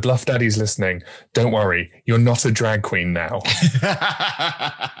listening, don't worry, you're not a drag queen now.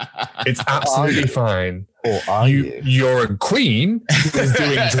 It's absolutely fine. Or are you? You're a queen who's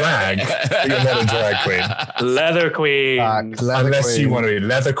doing drag, but you're not a drag queen. Leather queen. Unless you want to be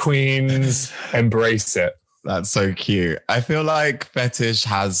leather queens, embrace it. That's so cute. I feel like fetish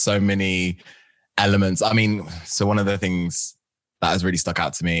has so many elements. I mean, so one of the things that has really stuck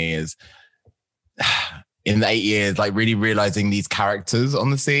out to me is in the 8 years, like really realizing these characters on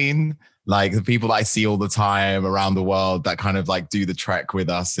the scene, like the people that I see all the time around the world that kind of like do the trek with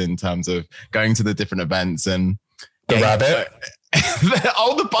us in terms of going to the different events and the rabbit.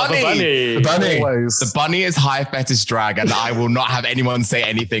 Oh, the bunny. The bunny. Always. The bunny is high fetish drag, and I will not have anyone say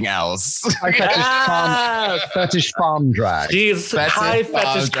anything else. Fetish farm drag. She's high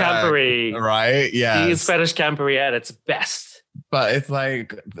fetish drag, campery. Right? Yeah. She is fetish campery at its best. But it's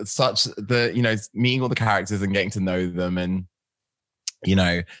like such the, you know, meeting all the characters and getting to know them and, you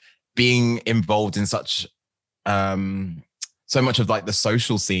know, being involved in such, so much of like the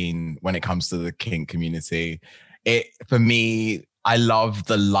social scene when it comes to the kink community. It, for me, I love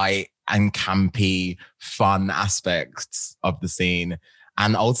the light and campy, fun aspects of the scene.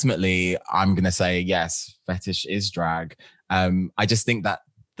 And ultimately, I'm going to say, yes, fetish is drag. I just think that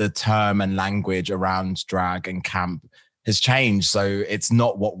the term and language around drag and camp has changed. So it's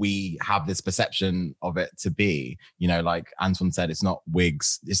not what we have this perception of it to be. You know, like Antoine said, it's not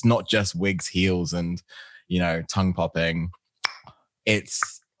wigs. It's not just wigs, heels, and, you know, tongue popping.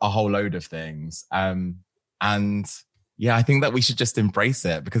 It's a whole load of things. And yeah, I think that we should just embrace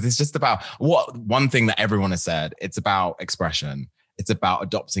it because it's just about one thing that everyone has said. It's about expression. It's about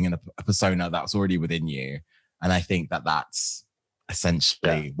adopting a persona that's already within you. And I think that that's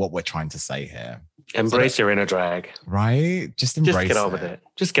essentially what we're trying to say here. Embrace your inner drag. Right? Just embrace it. Just get on with it.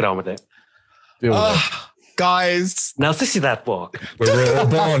 Just get on with it. Guys. Now, sissy that walk. We're all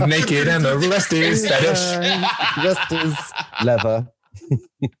born naked and the rest is fetish. Rest is leather.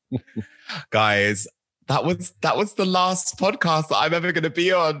 Guys, that was the last podcast that I'm ever going to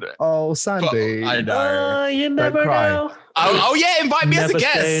be on. Oh, Sandy. But I know. You never know. Oh yeah, invite me as a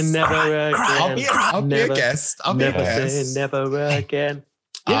guest. Say never again. I'll be a guest. I'll be a Never guest. say never again.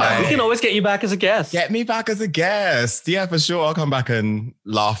 Yeah, we can always get you back as a guest. Get me back as a guest. Yeah, for sure. I'll come back and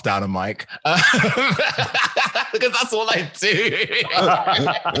laugh down a mic. Because that's all I do.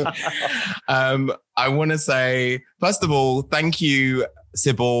 I want to say, first of all, thank you,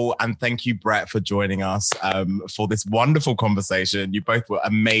 Cybil, and thank you, Brett, for joining us for this wonderful conversation. You both were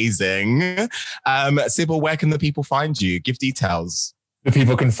amazing. Cybil, where can the people find you? Give details. The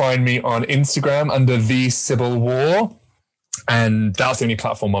people can find me on Instagram under the Cybil War. And that's the only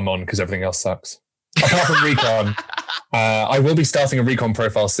platform I'm on because everything else sucks. Apart from Recon. I will be starting a Recon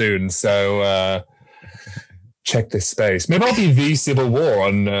profile soon. So check this space. Maybe I'll be the Cybil War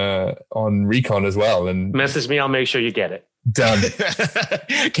on Recon as well. And message me. I'll make sure you get it. Done.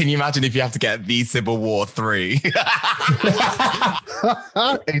 Can you imagine if you have to get the Cybil War 3?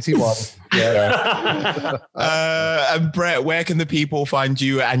 81. Yeah. And Brett, where can the people find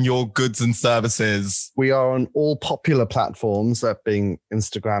you and your goods and services? We are on all popular platforms, that being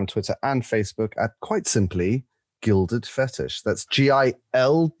Instagram, Twitter, and Facebook, at quite simply Gilded Fetish. That's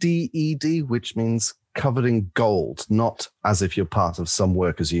GILDED, which means covered in gold, not as if you're part of some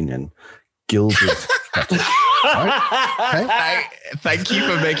workers' union. Gilded Fetish. Right? Okay. Thank you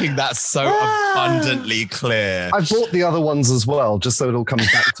for making that so abundantly clear. I bought the other ones as well, just so it all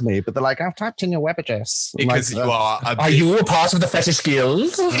comes back to me. But they're like, I've typed in your web address. Because like, you are. Are you a part of the Fetish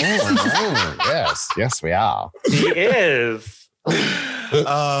Guild? Yes, we are. He is.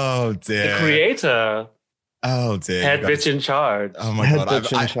 Oh dear. The creator. Oh dear. Head bitch in charge. Oh my Head god.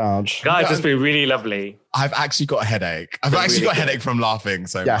 bitch in charge. Guys, it's been really lovely. I've actually got a headache. I've actually got a headache from laughing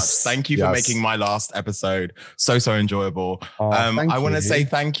so much. Thank you for making my last episode so enjoyable. I want to say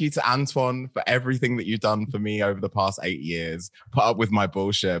thank you to Antoine for everything that you've done for me over the past 8 years. Put up with my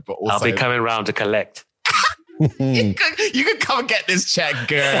bullshit, but also I'll be coming around to collect. You can come and get this check,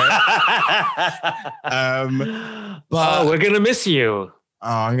 girl. But we're gonna miss you. Oh,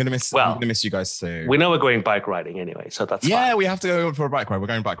 I'm gonna miss you guys soon. We know we're going bike riding anyway, so that's fine. We have to go for a bike ride. We're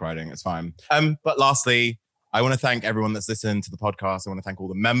going bike riding. It's fine. But lastly, I want to thank everyone that's listened to the podcast. I want to thank all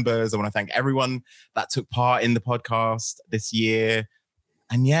the members. I want to thank everyone that took part in the podcast this year.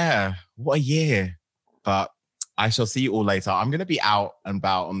 And yeah, what a year. But I shall see you all later. I'm going to be out and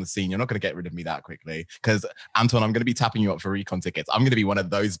about on the scene. You're not going to get rid of me that quickly because, Antoine, I'm going to be tapping you up for Recon tickets. I'm going to be one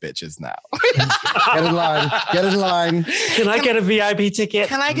of those bitches now. Get in line. Get in line. Can I get a VIP ticket?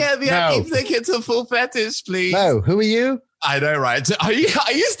 Can I get a VIP ticket to Full Fetish, please? No. Who are you? I know, right?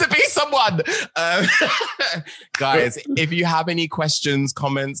 I used to be someone. Guys, if you have any questions,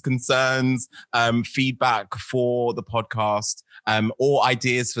 comments, concerns, feedback for the podcast, or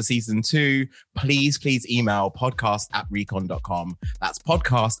ideas for season 2, please email podcast@recon.com. That's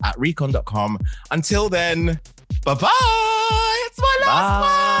podcast@recon.com. Until then, bye-bye. It's my last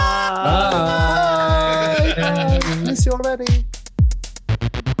one. Bye. I miss you already.